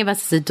 how many of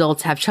us as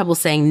adults have trouble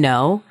saying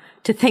no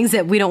to things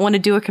that we don't want to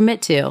do or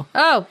commit to?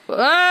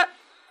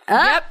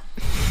 Yep.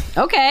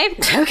 Okay,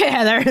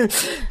 Heather.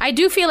 I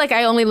do feel like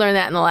I only learned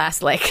that in the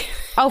last,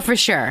 oh, for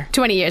sure,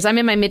 20 years. I'm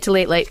in my mid to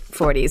late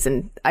 40s,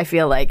 and I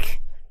feel like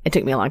it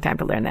took me a long time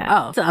to learn that.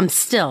 Oh, so I'm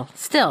still.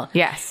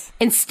 Yes.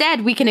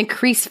 Instead, we can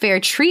increase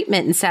fair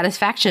treatment and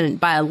satisfaction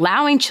by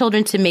allowing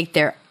children to make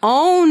their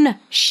own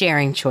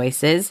sharing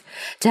choices.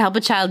 To help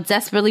a child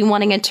desperately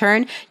wanting a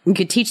turn, you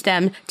could teach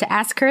them to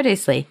ask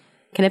courteously,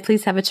 can I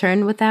please have a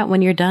turn with that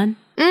when you're done?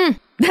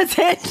 That's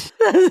it.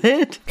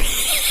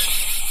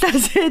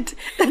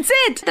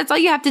 That's all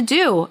you have to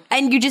do.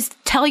 And you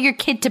just tell your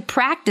kid to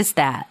practice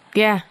that.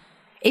 Yeah.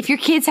 If your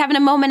kid's having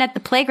a moment at the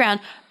playground,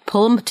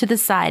 pull them to the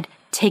side.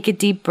 Take a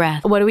deep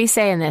breath. What do we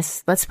say in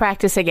this? Let's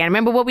practice again.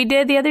 Remember what we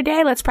did the other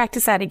day? Let's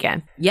practice that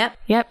again. Yep.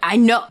 I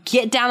know.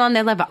 Get down on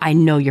their level. I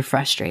know you're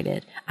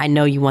frustrated. I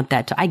know you want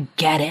that. I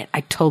get it.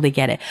 I totally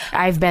get it.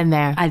 I've been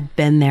there.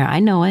 I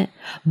know it.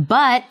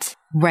 But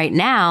right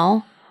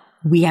now,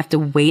 we have to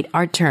wait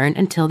our turn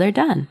until they're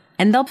done.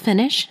 And they'll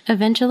finish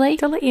eventually.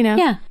 They'll let you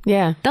know.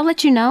 Yeah. They'll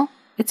let you know.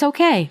 It's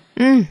okay.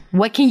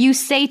 What can you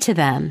say to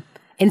them?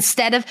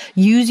 Instead of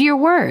use your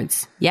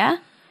words. Yeah?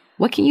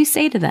 What can you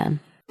say to them?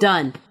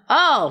 Done.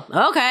 Oh,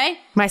 okay.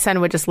 My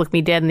son would just look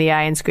me dead in the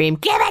eye and scream,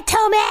 give it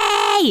to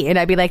me! And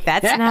I'd be like,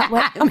 that's not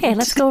what... Okay,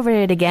 let's go over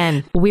it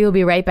again. We will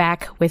be right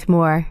back with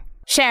more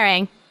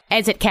sharing.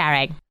 Is it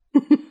caring?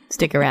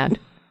 Stick around.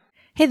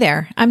 Hey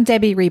there, I'm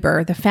Debbie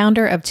Reber, the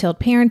founder of Tilt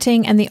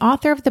Parenting and the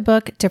author of the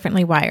book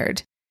Differently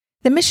Wired.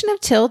 The mission of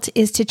Tilt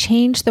is to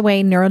change the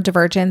way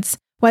neurodivergence,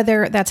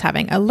 whether that's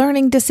having a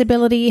learning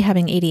disability,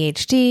 having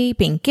ADHD,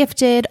 being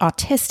gifted,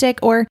 autistic,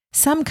 or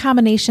some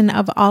combination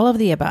of all of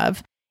the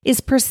above, is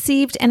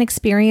perceived and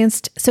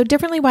experienced so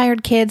differently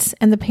wired kids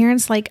and the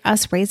parents like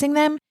us raising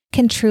them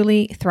can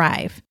truly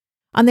thrive.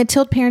 On the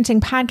Tilt Parenting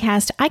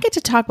podcast, I get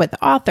to talk with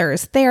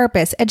authors,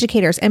 therapists,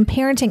 educators, and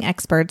parenting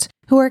experts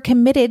who are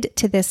committed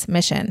to this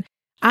mission.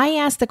 I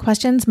ask the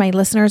questions my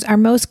listeners are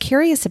most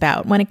curious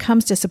about when it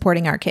comes to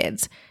supporting our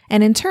kids.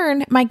 And in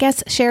turn, my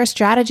guests share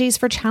strategies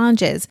for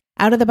challenges,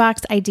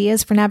 out-of-the-box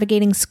ideas for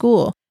navigating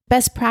school,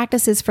 best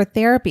practices for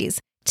therapies,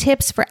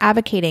 tips for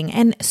advocating,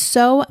 and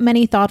so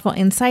many thoughtful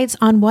insights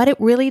on what it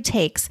really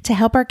takes to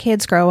help our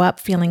kids grow up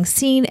feeling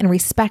seen and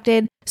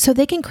respected so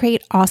they can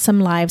create awesome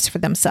lives for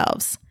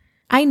themselves.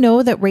 I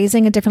know that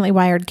raising a differently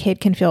wired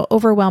kid can feel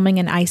overwhelming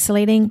and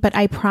isolating, but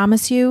I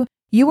promise you,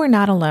 You are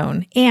not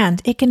alone,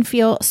 and it can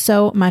feel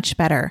so much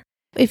better.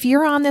 If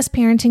you're on this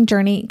parenting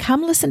journey,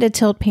 come listen to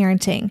Tilt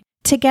Parenting.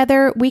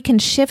 Together, we can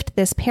shift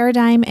this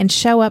paradigm and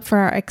show up for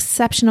our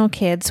exceptional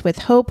kids with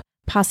hope,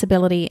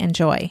 possibility, and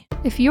joy.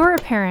 If you're a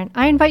parent,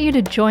 I invite you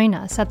to join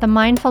us at the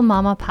Mindful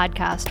Mama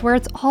podcast, where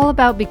it's all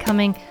about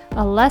becoming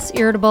a less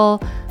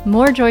irritable,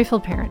 more joyful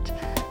parent.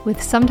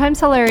 With sometimes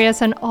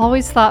hilarious and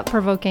always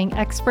thought-provoking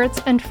experts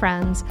and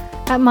friends,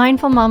 at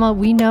Mindful Mama,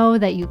 we know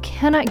that you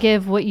cannot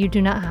give what you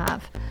do not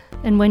have.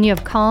 And when you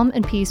have calm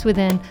and peace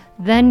within,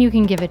 then you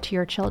can give it to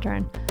your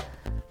children.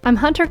 I'm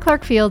Hunter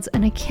Clark Fields,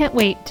 and I can't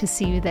wait to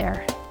see you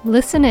there.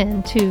 Listen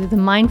in to the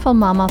Mindful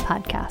Mama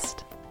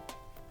podcast.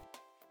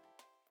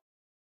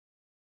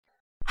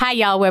 Hi,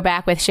 y'all. We're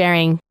back with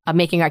sharing,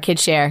 making our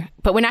kids share.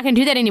 But we're not going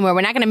to do that anymore.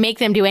 We're not going to make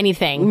them do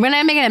anything. We're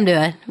not making them do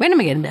it. We're not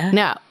making them do it.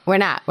 No, we're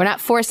not. We're not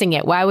forcing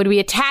it. Why would we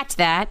attach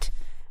that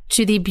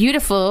to the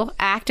beautiful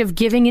act of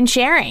giving and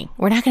sharing?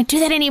 We're not going to do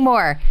that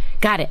anymore.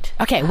 Got it.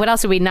 Okay, what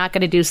else are we not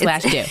going to do / do?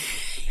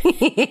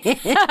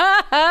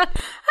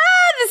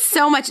 There's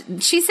so much.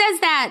 She says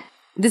that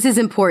this is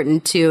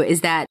important too, is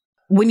that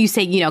when you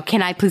say,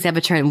 can I please have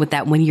a turn with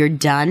that when you're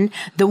done?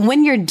 The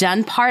when you're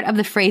done part of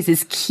the phrase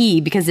is key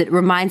because it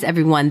reminds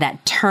everyone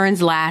that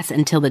turns last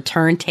until the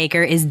turn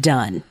taker is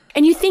done.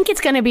 And you think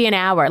it's going to be an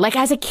hour. Like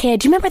as a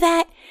kid, do you remember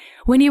that?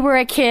 When you were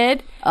a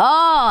kid?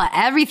 Oh,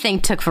 everything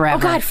took forever. Oh,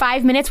 God,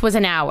 5 minutes was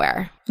an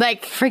hour.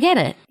 Like, forget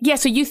it. Yeah,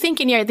 so you think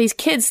these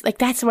kids, like,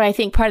 that's where I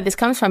think part of this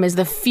comes from, is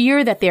the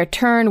fear that their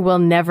turn will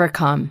never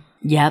come.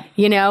 Yep.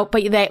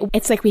 But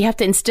it's like we have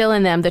to instill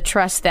in them the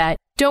trust that,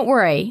 don't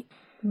worry,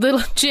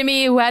 little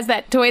Jimmy who has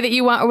that toy that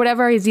you want or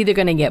whatever, is either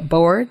going to get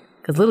bored,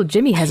 because little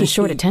Jimmy has a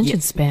short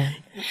attention span.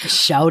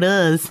 Sure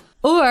does.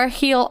 Or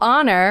he'll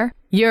honor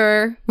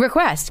your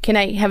request. Can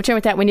I have a turn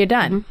with that when you're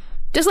done? Mm-hmm.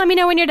 Just let me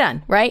know when you're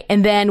done, right?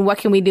 And then what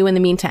can we do in the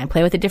meantime?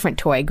 Play with a different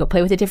toy. Go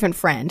play with a different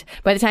friend.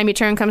 By the time your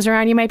turn comes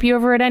around, you might be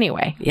over it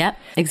anyway. Yep,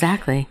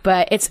 exactly.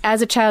 But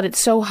as a child, it's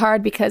so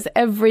hard because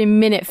every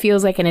minute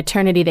feels like an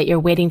eternity that you're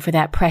waiting for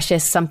that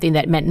precious something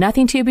that meant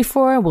nothing to you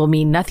before will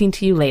mean nothing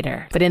to you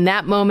later. But in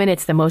that moment,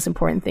 it's the most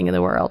important thing in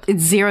the world.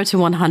 It's 0 to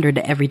 100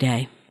 every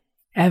day.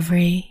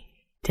 Every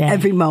day.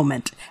 Every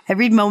moment.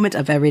 Every moment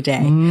of every day.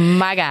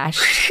 My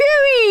gosh.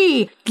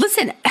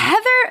 Listen,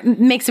 Heather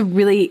makes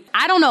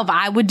I don't know if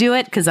I would do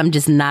it because I'm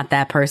just not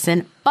that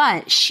person,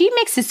 but she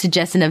makes a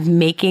suggestion of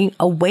making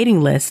a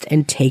waiting list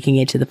and taking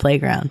it to the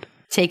playground.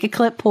 Take a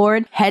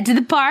clipboard, head to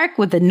the park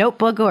with a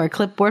notebook or a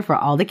clipboard for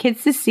all the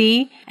kids to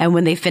see. And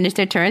when they finish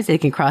their turns, they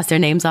can cross their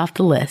names off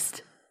the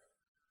list.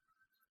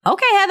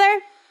 Okay,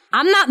 Heather.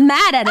 I'm not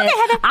mad at it.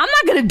 Heather. I'm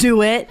not going to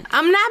do it.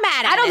 I'm not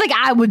mad at it. I don't think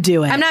I would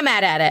do it. I'm not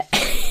mad at it.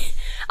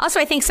 Also,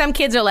 I think some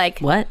kids are like,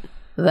 what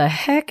the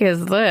heck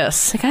is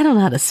this? Like, I don't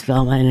know how to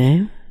spell my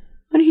name.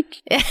 What are you?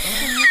 I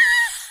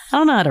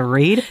don't know how to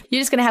read.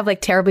 You're just going to have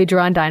like terribly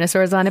drawn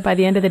dinosaurs on it by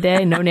the end of the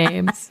day. No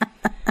names.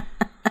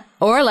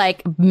 Or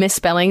like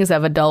misspellings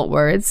of adult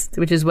words,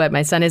 which is what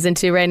my son is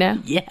into right now.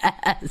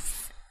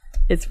 Yes.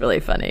 It's really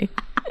funny.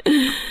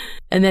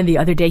 And then the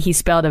other day he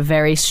spelled a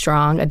very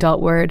strong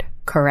adult word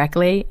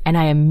correctly, and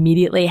I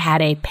immediately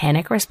had a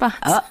panic response.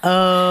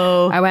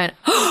 Uh-oh. I went,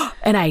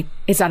 and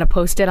it's on a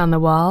Post-it on the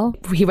wall.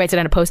 He writes it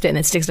on a Post-it and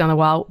then sticks it on the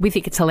wall. We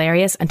think it's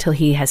hilarious until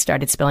he has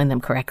started spelling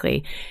them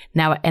correctly.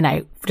 Now, and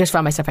I just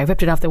found myself, I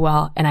ripped it off the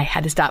wall, and I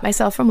had to stop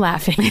myself from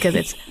laughing because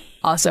it's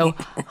also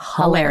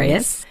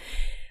hilarious.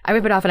 I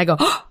rip it off and I go,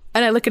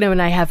 and I look at him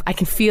and I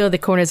can feel the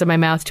corners of my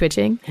mouth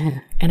twitching.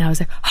 And I was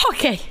like,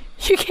 okay,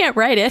 you can't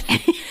write it.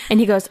 And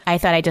he goes, I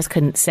thought I just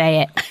couldn't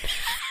say it.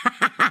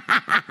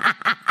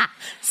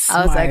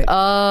 I was like,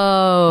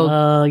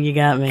 oh, you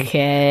got me.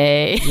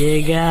 Okay.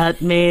 You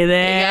got me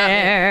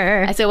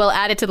there. I said, well,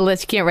 add it to the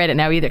list. You can't write it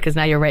now either because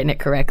now you're writing it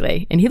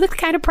correctly. And he looked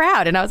kind of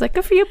proud. And I was like,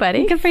 good for you,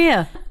 buddy. Good for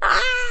you.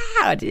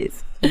 Oh,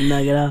 jeez.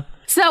 Knock it off.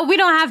 So we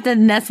don't have to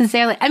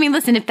necessarily,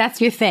 listen, if that's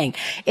your thing.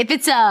 If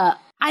it's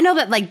I know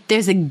that like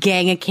there's a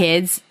gang of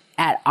kids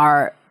at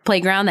our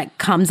playground that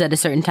comes at a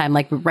certain time,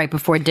 like right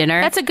before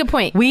dinner. That's a good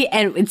point.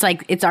 And it's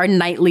like, it's our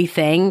nightly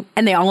thing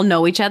and they all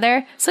know each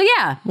other. So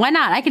yeah, why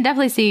not? I can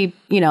definitely see,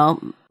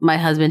 my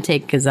husband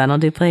because I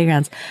don't do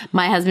playgrounds,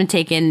 my husband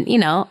taking,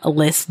 a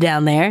list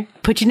down there.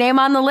 Put your name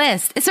on the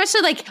list. Especially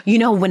like,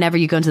 whenever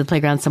you go into the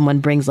playground, someone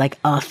brings like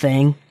a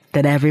thing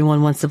that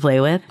everyone wants to play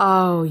with.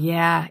 Oh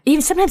yeah.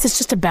 Even sometimes it's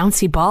just a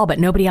bouncy ball, but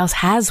nobody else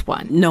has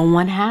one. No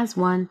one has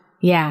one.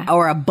 Yeah.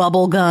 Or a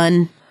bubble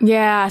gun.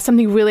 Yeah.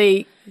 Something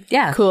really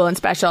cool and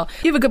special.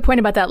 You have a good point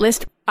about that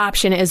list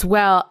option as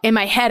well. In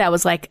my head, I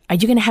was like, are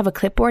you going to have a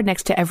clipboard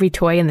next to every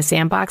toy in the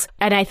sandbox?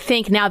 And I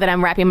think now that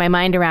I'm wrapping my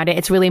mind around it,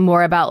 it's really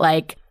more about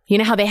like, you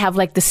know how they have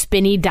like the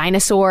spinny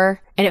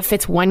dinosaur and it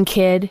fits one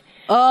kid?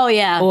 Oh,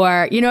 yeah.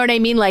 Or, you know what I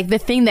mean? Like the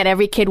thing that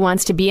every kid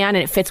wants to be on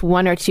and it fits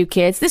one or two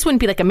kids. This wouldn't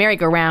be like a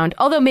merry-go-round,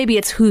 although maybe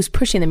it's who's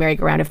pushing the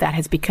merry-go-round if that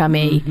has become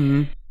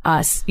a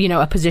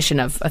position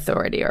of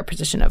authority or a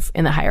position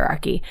in the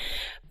hierarchy.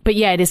 But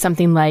yeah, it is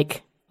something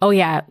like, oh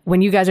yeah,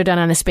 when you guys are done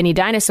on a spinny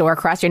dinosaur,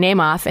 cross your name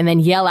off and then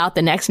yell out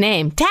the next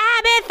name,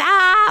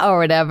 Tabitha or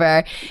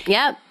whatever.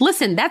 Yep.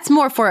 Listen, that's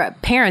more for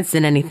parents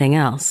than anything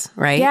else,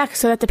 right? Yeah,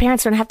 so that the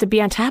parents don't have to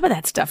be on top of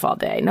that stuff all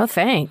day. No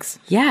thanks.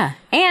 Yeah.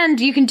 And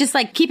you can just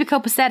like keep it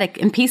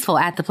copacetic and peaceful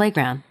at the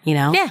playground, you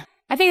know? Yeah.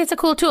 I think it's a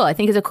cool tool. I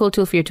think it's a cool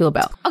tool for your tool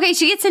belt. Okay,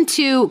 she gets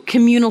into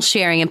communal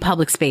sharing in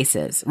public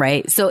spaces,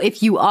 right? So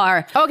if you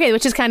are... Okay,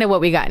 which is kind of what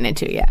we gotten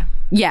into, yeah.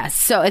 Yes.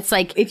 So it's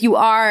like if you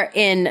are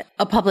in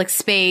a public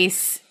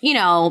space, you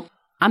know,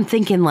 I'm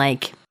thinking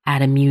like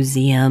at a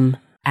museum,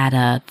 at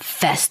a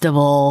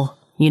festival,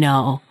 you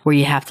know, where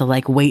you have to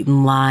like wait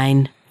in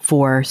line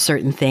for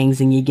certain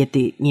things and you get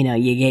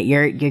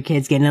your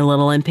kids getting a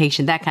little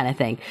impatient, that kind of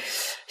thing.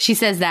 She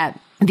says that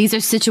these are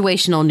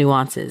situational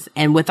nuances.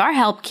 And with our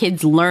help,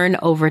 kids learn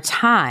over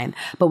time.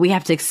 But we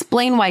have to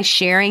explain why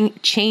sharing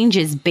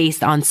changes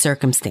based on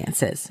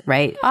circumstances,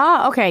 right?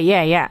 Oh, okay.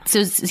 Yeah, yeah.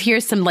 So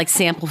here's some like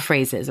sample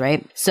phrases,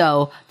 right?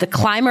 So the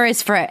climber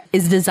is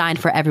designed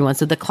for everyone.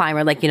 So the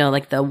climber, like, you know,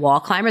 like the wall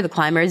climber, the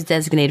climber is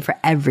designated for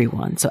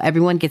everyone. So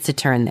everyone gets a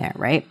turn there,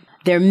 right?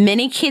 There are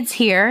many kids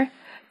here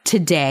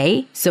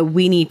today. So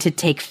we need to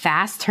take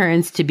fast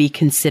turns to be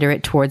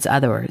considerate towards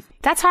others.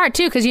 That's hard,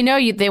 too, because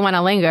they want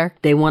to linger.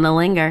 They want to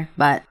linger,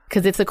 but...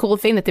 Because it's a cool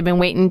thing that they've been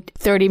waiting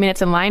 30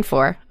 minutes in line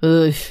for.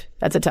 Ugh,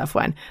 that's a tough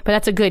one. But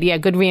that's a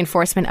good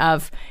reinforcement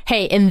of,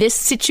 hey, in this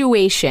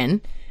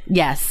situation...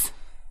 Yes.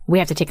 We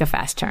have to take a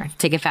fast turn.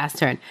 Take a fast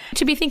turn.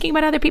 To be thinking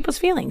about other people's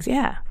feelings,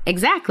 yeah.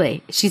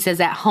 Exactly. She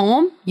says at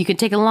home, you can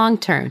take a long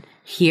turn.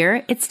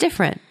 Here, it's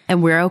different,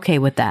 and we're okay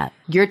with that.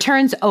 Your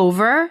turn's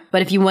over,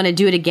 but if you want to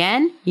do it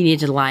again, you need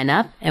to line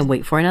up and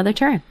wait for another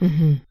turn.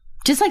 Mm-hmm.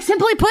 Just like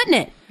simply putting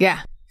it.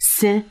 Yeah.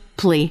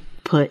 Simply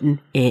putting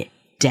it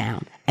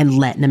down and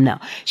letting them know.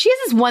 She has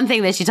this one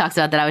thing that she talks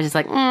about that I was just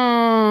like,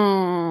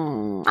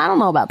 I don't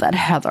know about that,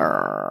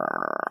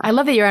 Heather. I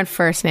love that you're on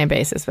first name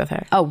basis with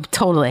her. Oh,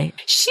 totally.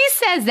 She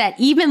says that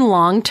even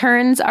long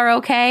turns are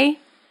okay.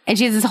 And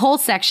she has this whole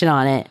section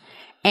on it.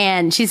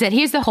 And she said,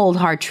 here's the whole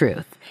hard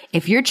truth.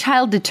 If your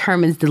child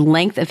determines the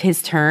length of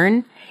his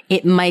turn,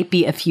 it might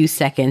be a few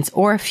seconds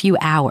or a few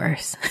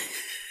hours.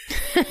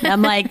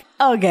 I'm like,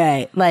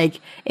 okay, like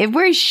if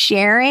we're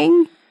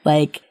sharing,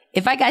 like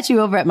if I got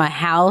you over at my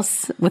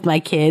house with my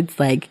kids,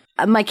 like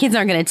my kids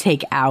aren't going to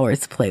take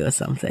hours to play with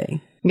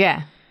something.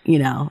 Yeah. You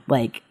know,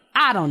 like,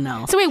 I don't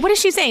know. So wait, what is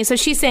she saying? So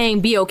she's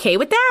saying be okay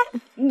with that?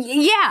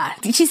 Yeah.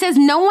 She says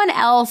no one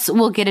else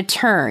will get a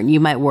turn. You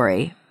might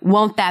worry.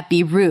 Won't that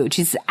be rude?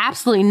 She says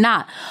absolutely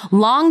not.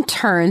 Long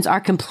turns are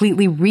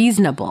completely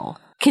reasonable.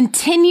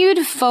 Continued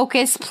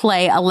focused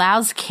play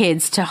allows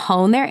kids to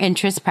hone their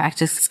interests,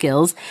 practice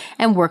skills,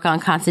 and work on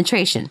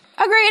concentration.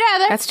 Agreed,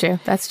 Heather?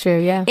 That's true,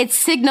 yeah. It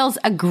signals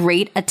a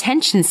great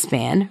attention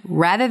span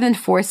rather than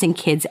forcing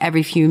kids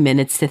every few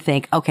minutes to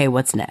think, okay,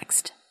 what's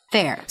next?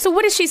 There. So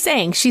what is she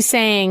saying? She's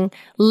saying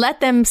let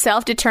them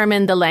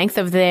self-determine the length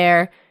of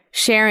their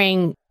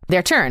sharing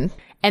their turn.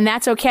 And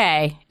that's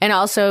okay. And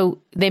also,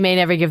 they may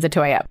never give the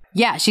toy up.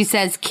 Yeah, she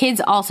says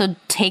kids also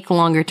take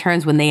longer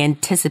turns when they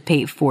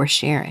anticipate forced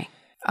sharing.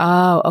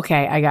 Oh,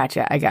 okay. I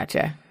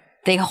gotcha.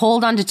 They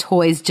hold on to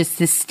toys just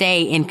to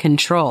stay in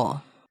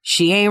control.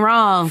 She ain't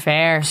wrong.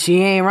 Fair. She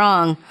ain't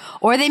wrong.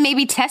 Or they may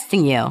be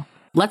testing you.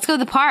 Let's go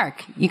to the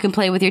park. You can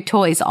play with your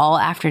toys all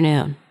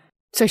afternoon.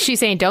 So she's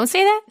saying don't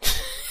say that?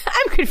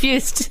 I'm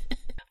confused.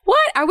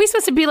 What? Are we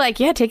supposed to be like,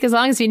 yeah, take as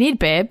long as you need,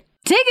 babe?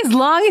 Take as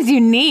long as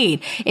you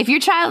need. If your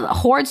child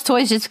hoards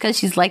toys just because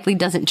she's likely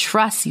doesn't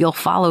trust, you'll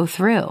follow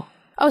through.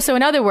 Oh, so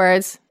in other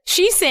words,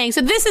 she's saying,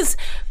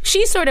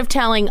 she's sort of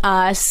telling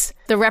us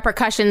the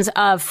repercussions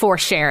of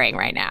forced sharing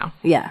right now.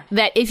 Yeah.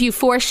 That if you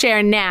force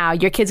share now,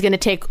 your kid's going to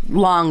take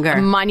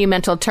longer,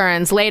 monumental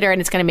turns later, and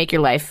it's going to make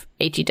your life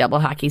HE double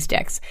hockey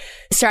sticks.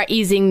 Start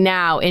easing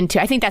now into,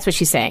 I think that's what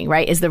she's saying,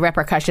 right? Is the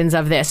repercussions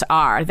of this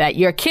are that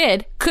your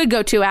kid could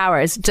go 2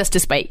 hours just to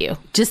spite you.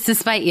 Just to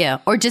spite you.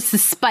 Or just to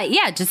spite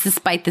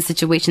the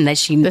situation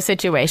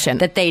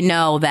that they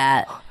know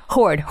that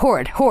hoard.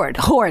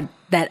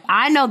 That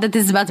I know that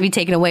this is about to be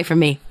taken away from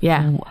me.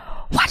 Yeah.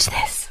 Watch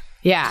this.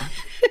 Yeah.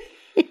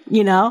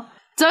 You know?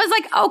 So I was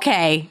like,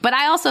 okay. But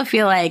I also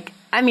feel like,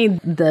 I mean,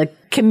 the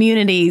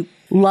community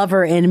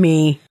lover in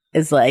me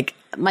is like,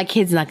 my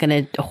kid's not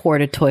going to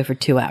hoard a toy for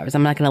 2 hours.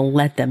 I'm not going to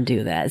let them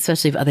do that,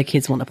 especially if other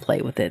kids want to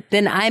play with it.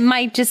 Then I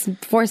might just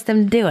force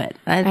them to do it.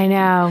 I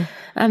know.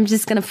 I'm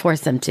just going to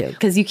force them to,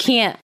 because you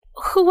can't.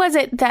 Who was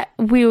it that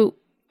we...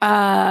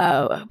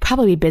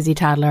 probably Busy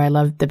Toddler. I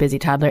love the Busy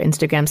Toddler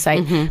Instagram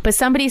site. Mm-hmm. But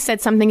somebody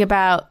said something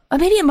about, or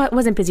maybe it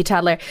wasn't Busy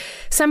Toddler.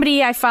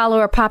 Somebody I follow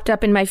or popped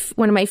up in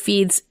one of my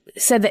feeds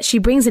said that she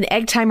brings an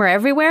egg timer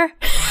everywhere.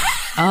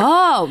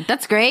 Oh,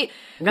 that's great.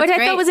 Which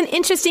I thought was an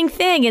interesting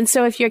thing. And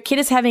so if your kid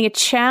is having a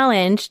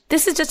challenge,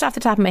 this is just off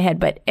the top of my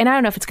head, and I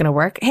don't know if it's going to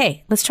work.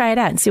 Hey, let's try it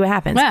out and see what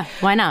happens. Yeah,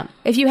 why not?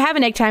 If you have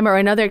an egg timer or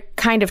another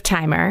kind of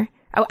timer,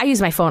 I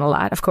use my phone a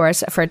lot, of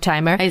course, for a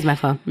timer. I use my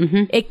phone.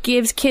 Mm-hmm. It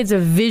gives kids a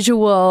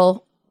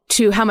visual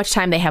to how much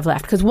time they have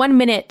left. Because 1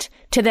 minute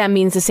to them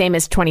means the same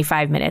as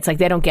 25 minutes. Like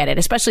they don't get it,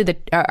 especially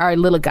our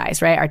little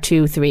guys, right? Our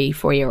 2, 3,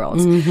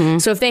 4-year-olds. Mm-hmm.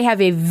 So if they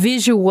have a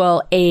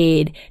visual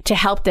aid to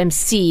help them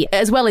see,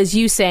 as well as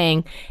you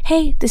saying,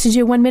 hey, this is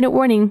your 1 minute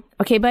warning.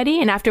 Okay, buddy.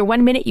 And after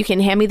 1 minute, you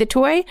can hand me the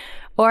toy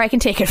or I can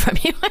take it from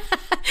you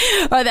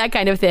or that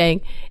kind of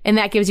thing. And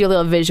that gives you a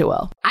little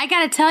visual. I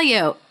got to tell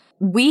you,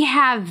 we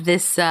have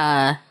this,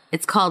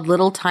 it's called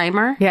Little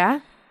Timer. Yeah.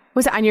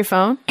 Was it on your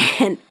phone?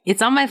 And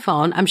it's on my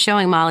phone. I'm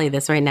showing Molly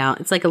this right now.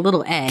 It's like a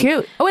little egg.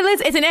 Cute. Oh,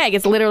 it's an egg.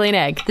 It's literally an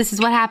egg. This is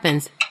what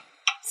happens.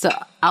 So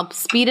I'll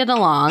speed it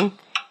along.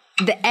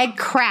 The egg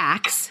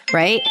cracks,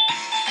 right?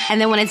 And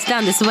then when it's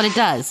done, this is what it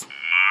does.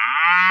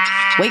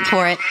 Wait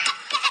for it.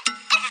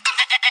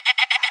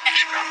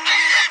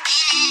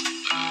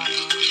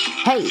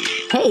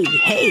 Hey,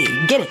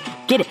 get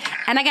it.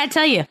 And I gotta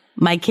tell you,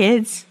 my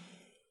kids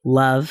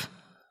love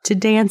to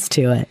dance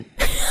to it.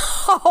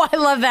 Oh, I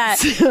love that.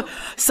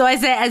 So I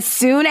said, as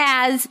soon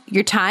as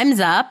your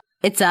time's up,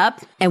 it's up,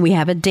 and we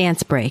have a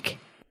dance break.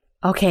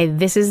 Okay,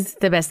 this is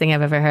the best thing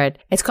I've ever heard.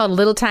 It's called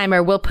Little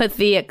Timer. We'll put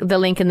the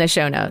link in the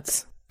show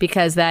notes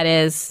because that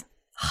is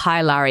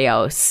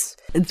hilarious.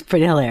 It's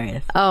pretty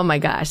hilarious. Oh my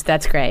gosh,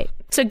 that's great.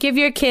 So give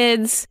your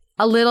kids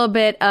a little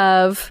bit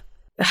of,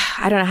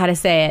 I don't know how to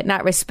say it,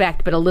 not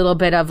respect, but a little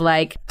bit of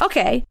like,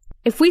 okay,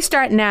 if we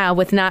start now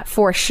with not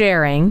forced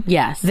sharing,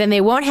 yes, then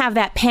they won't have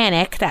that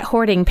panic, that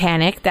hoarding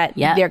panic, that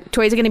their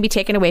toys are going to be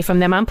taken away from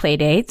them on play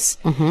dates.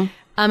 Mm-hmm.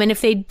 And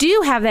if they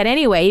do have that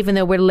anyway, even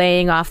though we're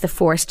laying off the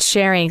forced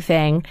sharing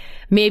thing,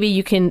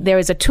 maybe there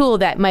is a tool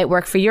that might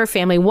work for your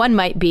family. One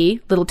might be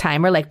Little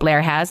Timer like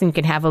Blair has, and you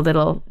can have a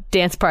little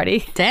dance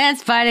party.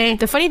 Dance party.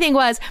 The funny thing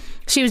was,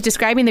 she was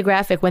describing the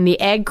graphic. When the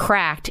egg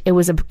cracked, it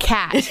was a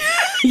cat.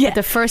 Yeah.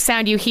 The first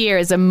sound you hear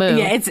is a moo.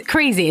 Yeah, it's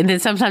crazy. And then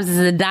sometimes it's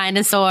a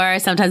dinosaur,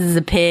 sometimes it's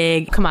a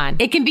pig. Come on.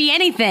 It can be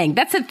anything.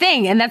 That's the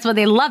thing. And that's why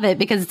they love it,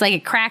 because it's like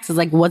it cracks. It's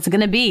like, what's it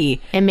going to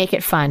be? And make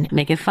it fun.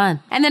 Make it fun.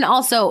 And then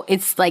also,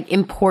 it's like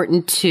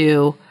important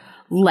to,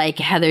 like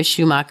Heather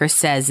Schumacher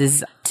says,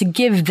 is to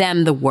give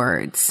them the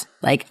words.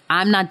 Like,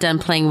 I'm not done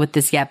playing with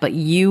this yet, but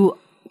you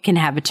can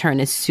have a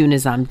turn as soon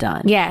as I'm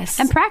done. Yes.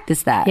 And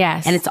practice that.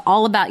 Yes. And it's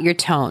all about your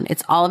tone.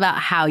 It's all about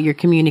how you're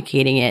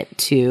communicating it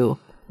to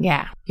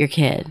your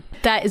kid.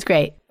 That is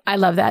great. I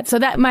love that. So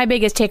that my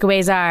biggest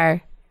takeaways are,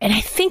 and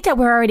I think that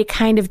we're already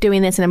kind of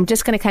doing this, and I'm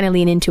just going to kind of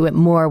lean into it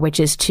more, which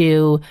is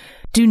to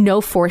do no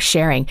forced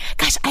sharing.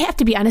 Gosh, I have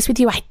to be honest with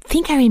you. I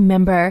think I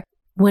remember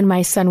when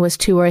my son was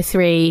 2 or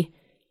 3,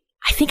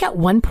 I think at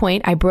one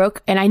point I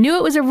broke, and I knew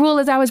it was a rule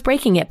as I was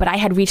breaking it, but I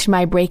had reached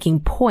my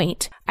breaking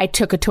point. I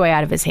took a toy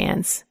out of his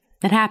hands.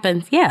 That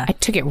happens. Yeah. I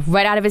took it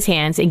right out of his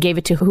hands and gave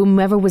it to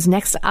whomever was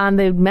next on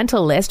the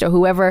mental list or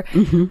whoever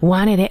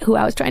wanted it, who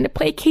I was trying to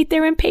placate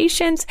their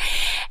impatience.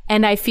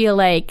 And I feel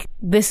like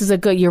this is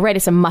you're right,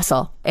 it's a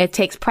muscle. It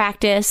takes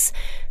practice.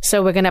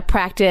 So we're going to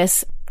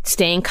practice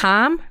staying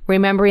calm,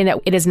 remembering that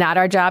it is not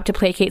our job to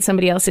placate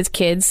somebody else's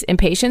kids'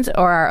 impatience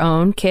or our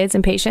own kids'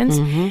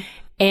 impatience.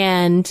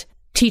 And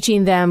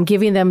teaching them,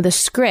 giving them the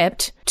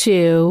script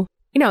to,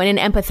 in an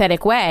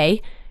empathetic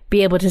way,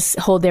 be able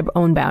to hold their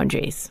own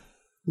boundaries.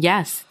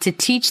 Yes, to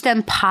teach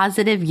them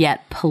positive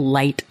yet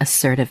polite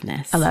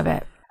assertiveness. I love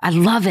it. I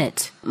love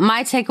it.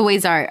 My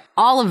takeaways are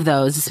all of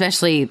those,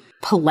 especially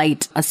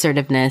polite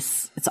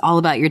assertiveness. It's all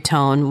about your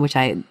tone, which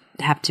I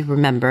have to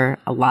remember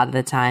a lot of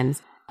the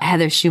times.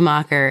 Heather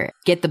Schumacher,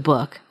 get the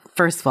book.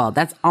 First of all,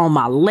 that's on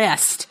my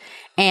list.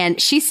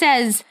 And she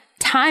says,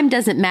 time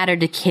doesn't matter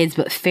to kids,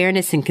 but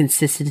fairness and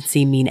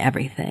consistency mean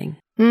everything.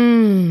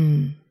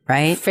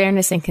 Right?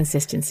 Fairness and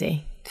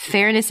consistency.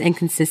 Fairness and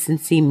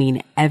consistency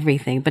mean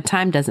everything, but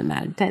time doesn't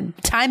matter.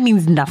 Time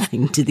means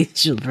nothing to these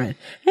children.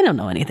 They don't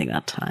know anything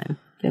about time.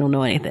 They don't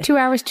know anything. 2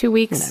 hours, 2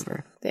 weeks.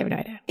 Whatever. They have no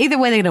idea. Either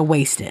way, they're going to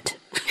waste it.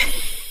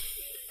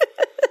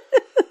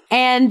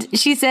 And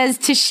she says,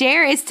 to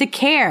share is to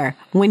care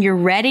when you're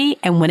ready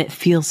and when it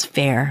feels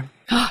fair.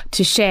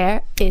 To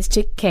share is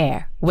to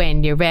care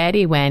when you're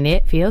ready, when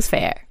it feels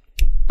fair.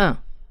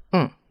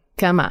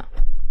 Come on.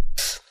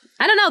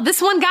 I don't know.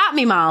 This one got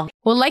me, Mal.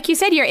 Well, like you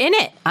said, you're in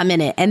it. I'm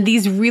in it. And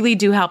these really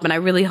do help. And I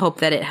really hope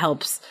that it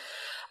helps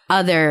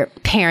other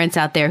parents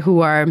out there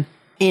who are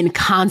in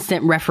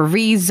constant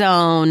referee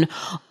zone,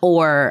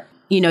 or,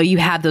 you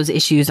have those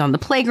issues on the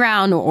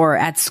playground or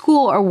at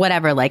school or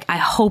whatever. Like, I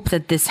hope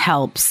that this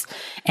helps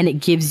and it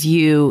gives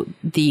you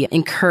the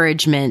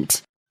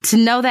encouragement to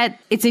know that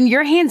it's in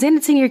your hands and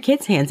it's in your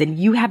kids' hands, and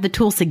you have the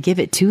tools to give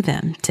it to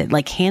them to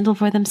handle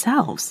for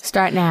themselves.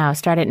 Start now.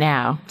 Start it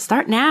now.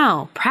 Start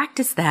now.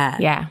 Practice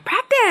that. Yeah.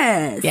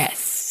 Practice.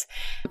 Yes.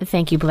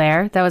 Thank you,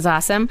 Blair. That was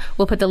awesome.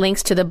 We'll put the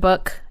links to the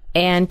book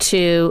and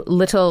to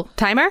Little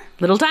Timer.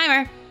 Little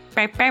Timer.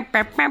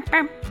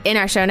 In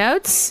our show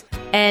notes.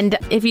 And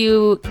if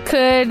you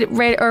could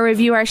rate or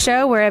review our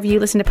show wherever you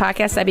listen to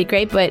podcasts, that'd be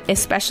great. But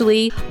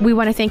especially, we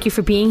want to thank you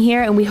for being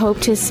here, and we hope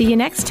to see you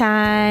next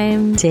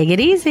time. Take it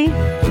easy.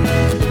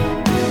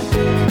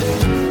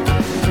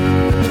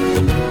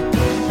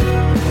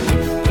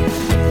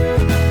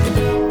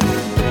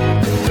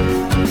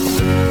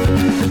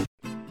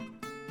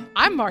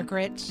 I'm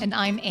Margaret. And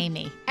I'm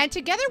Amy. And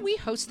together we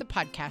host the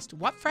podcast,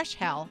 What Fresh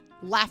Hell?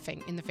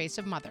 Laughing in the Face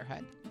of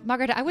Motherhood.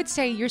 Margaret, I would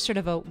say you're sort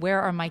of a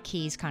where are my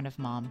keys kind of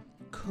mom.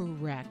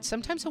 Correct.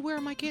 Sometimes a where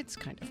are my kids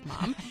kind of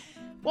mom.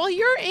 Well,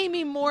 you're,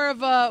 Amy, more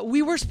of a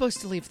we were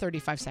supposed to leave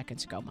 35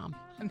 seconds ago, mom.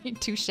 I mean,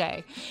 touche.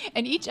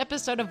 In each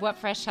episode of What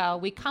Fresh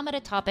Hell, we come at a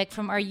topic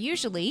from our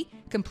usually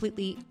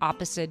completely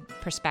opposite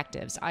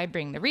perspectives. I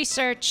bring the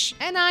research.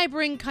 And I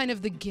bring kind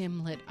of the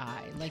gimlet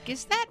eye. Like,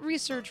 is that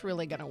research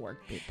really going to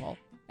work, people?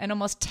 And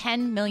almost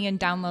 10 million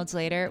downloads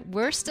later,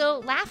 we're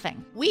still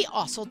laughing. We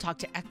also talk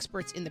to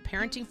experts in the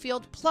parenting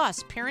field,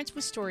 plus parents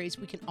with stories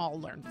we can all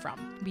learn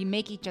from. We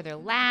make each other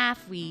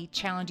laugh, we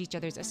challenge each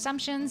other's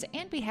assumptions,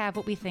 and we have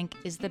what we think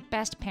is the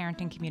best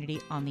parenting community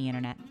on the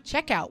internet.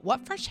 Check out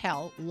What Fresh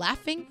Hell?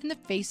 Laughing in the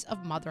Face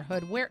of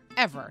Motherhood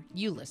wherever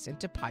you listen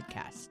to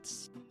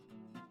podcasts.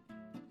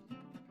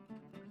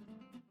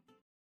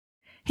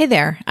 Hey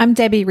there, I'm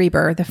Debbie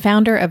Reber, the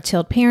founder of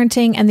Tilt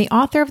Parenting and the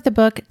author of the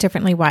book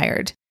Differently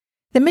Wired.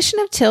 The mission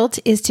of Tilt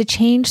is to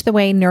change the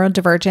way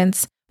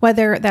neurodivergence,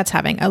 whether that's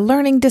having a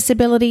learning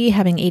disability,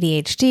 having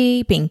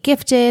ADHD, being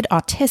gifted,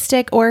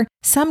 autistic, or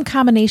some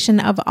combination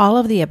of all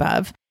of the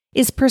above,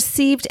 is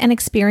perceived and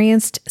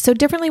experienced so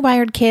differently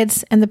wired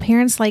kids and the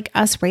parents like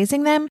us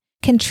raising them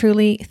can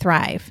truly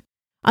thrive.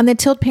 On the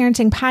Tilt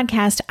Parenting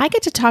podcast, I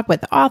get to talk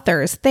with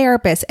authors,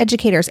 therapists,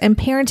 educators, and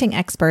parenting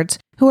experts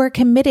who are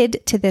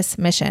committed to this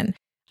mission.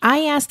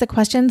 I ask the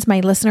questions my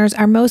listeners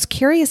are most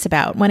curious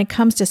about when it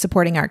comes to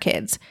supporting our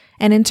kids.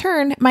 And in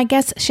turn, my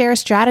guests share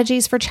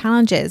strategies for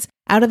challenges,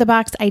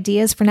 out-of-the-box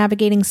ideas for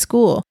navigating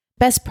school,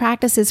 best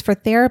practices for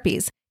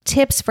therapies,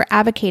 tips for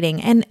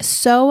advocating, and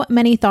so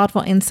many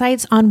thoughtful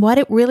insights on what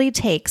it really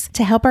takes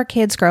to help our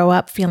kids grow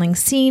up feeling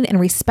seen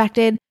and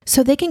respected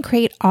so they can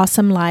create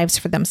awesome lives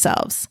for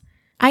themselves.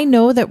 I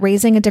know that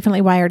raising a differently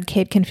wired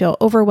kid can feel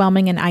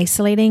overwhelming and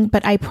isolating,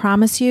 but I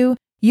promise you,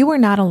 you are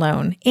not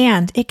alone,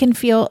 and it can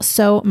feel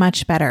so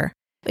much better.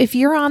 If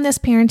you're on this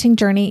parenting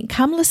journey,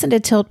 come listen to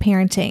Tilt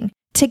Parenting.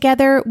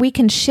 Together, we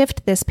can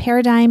shift this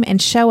paradigm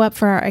and show up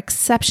for our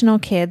exceptional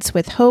kids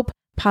with hope,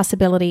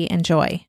 possibility, and joy.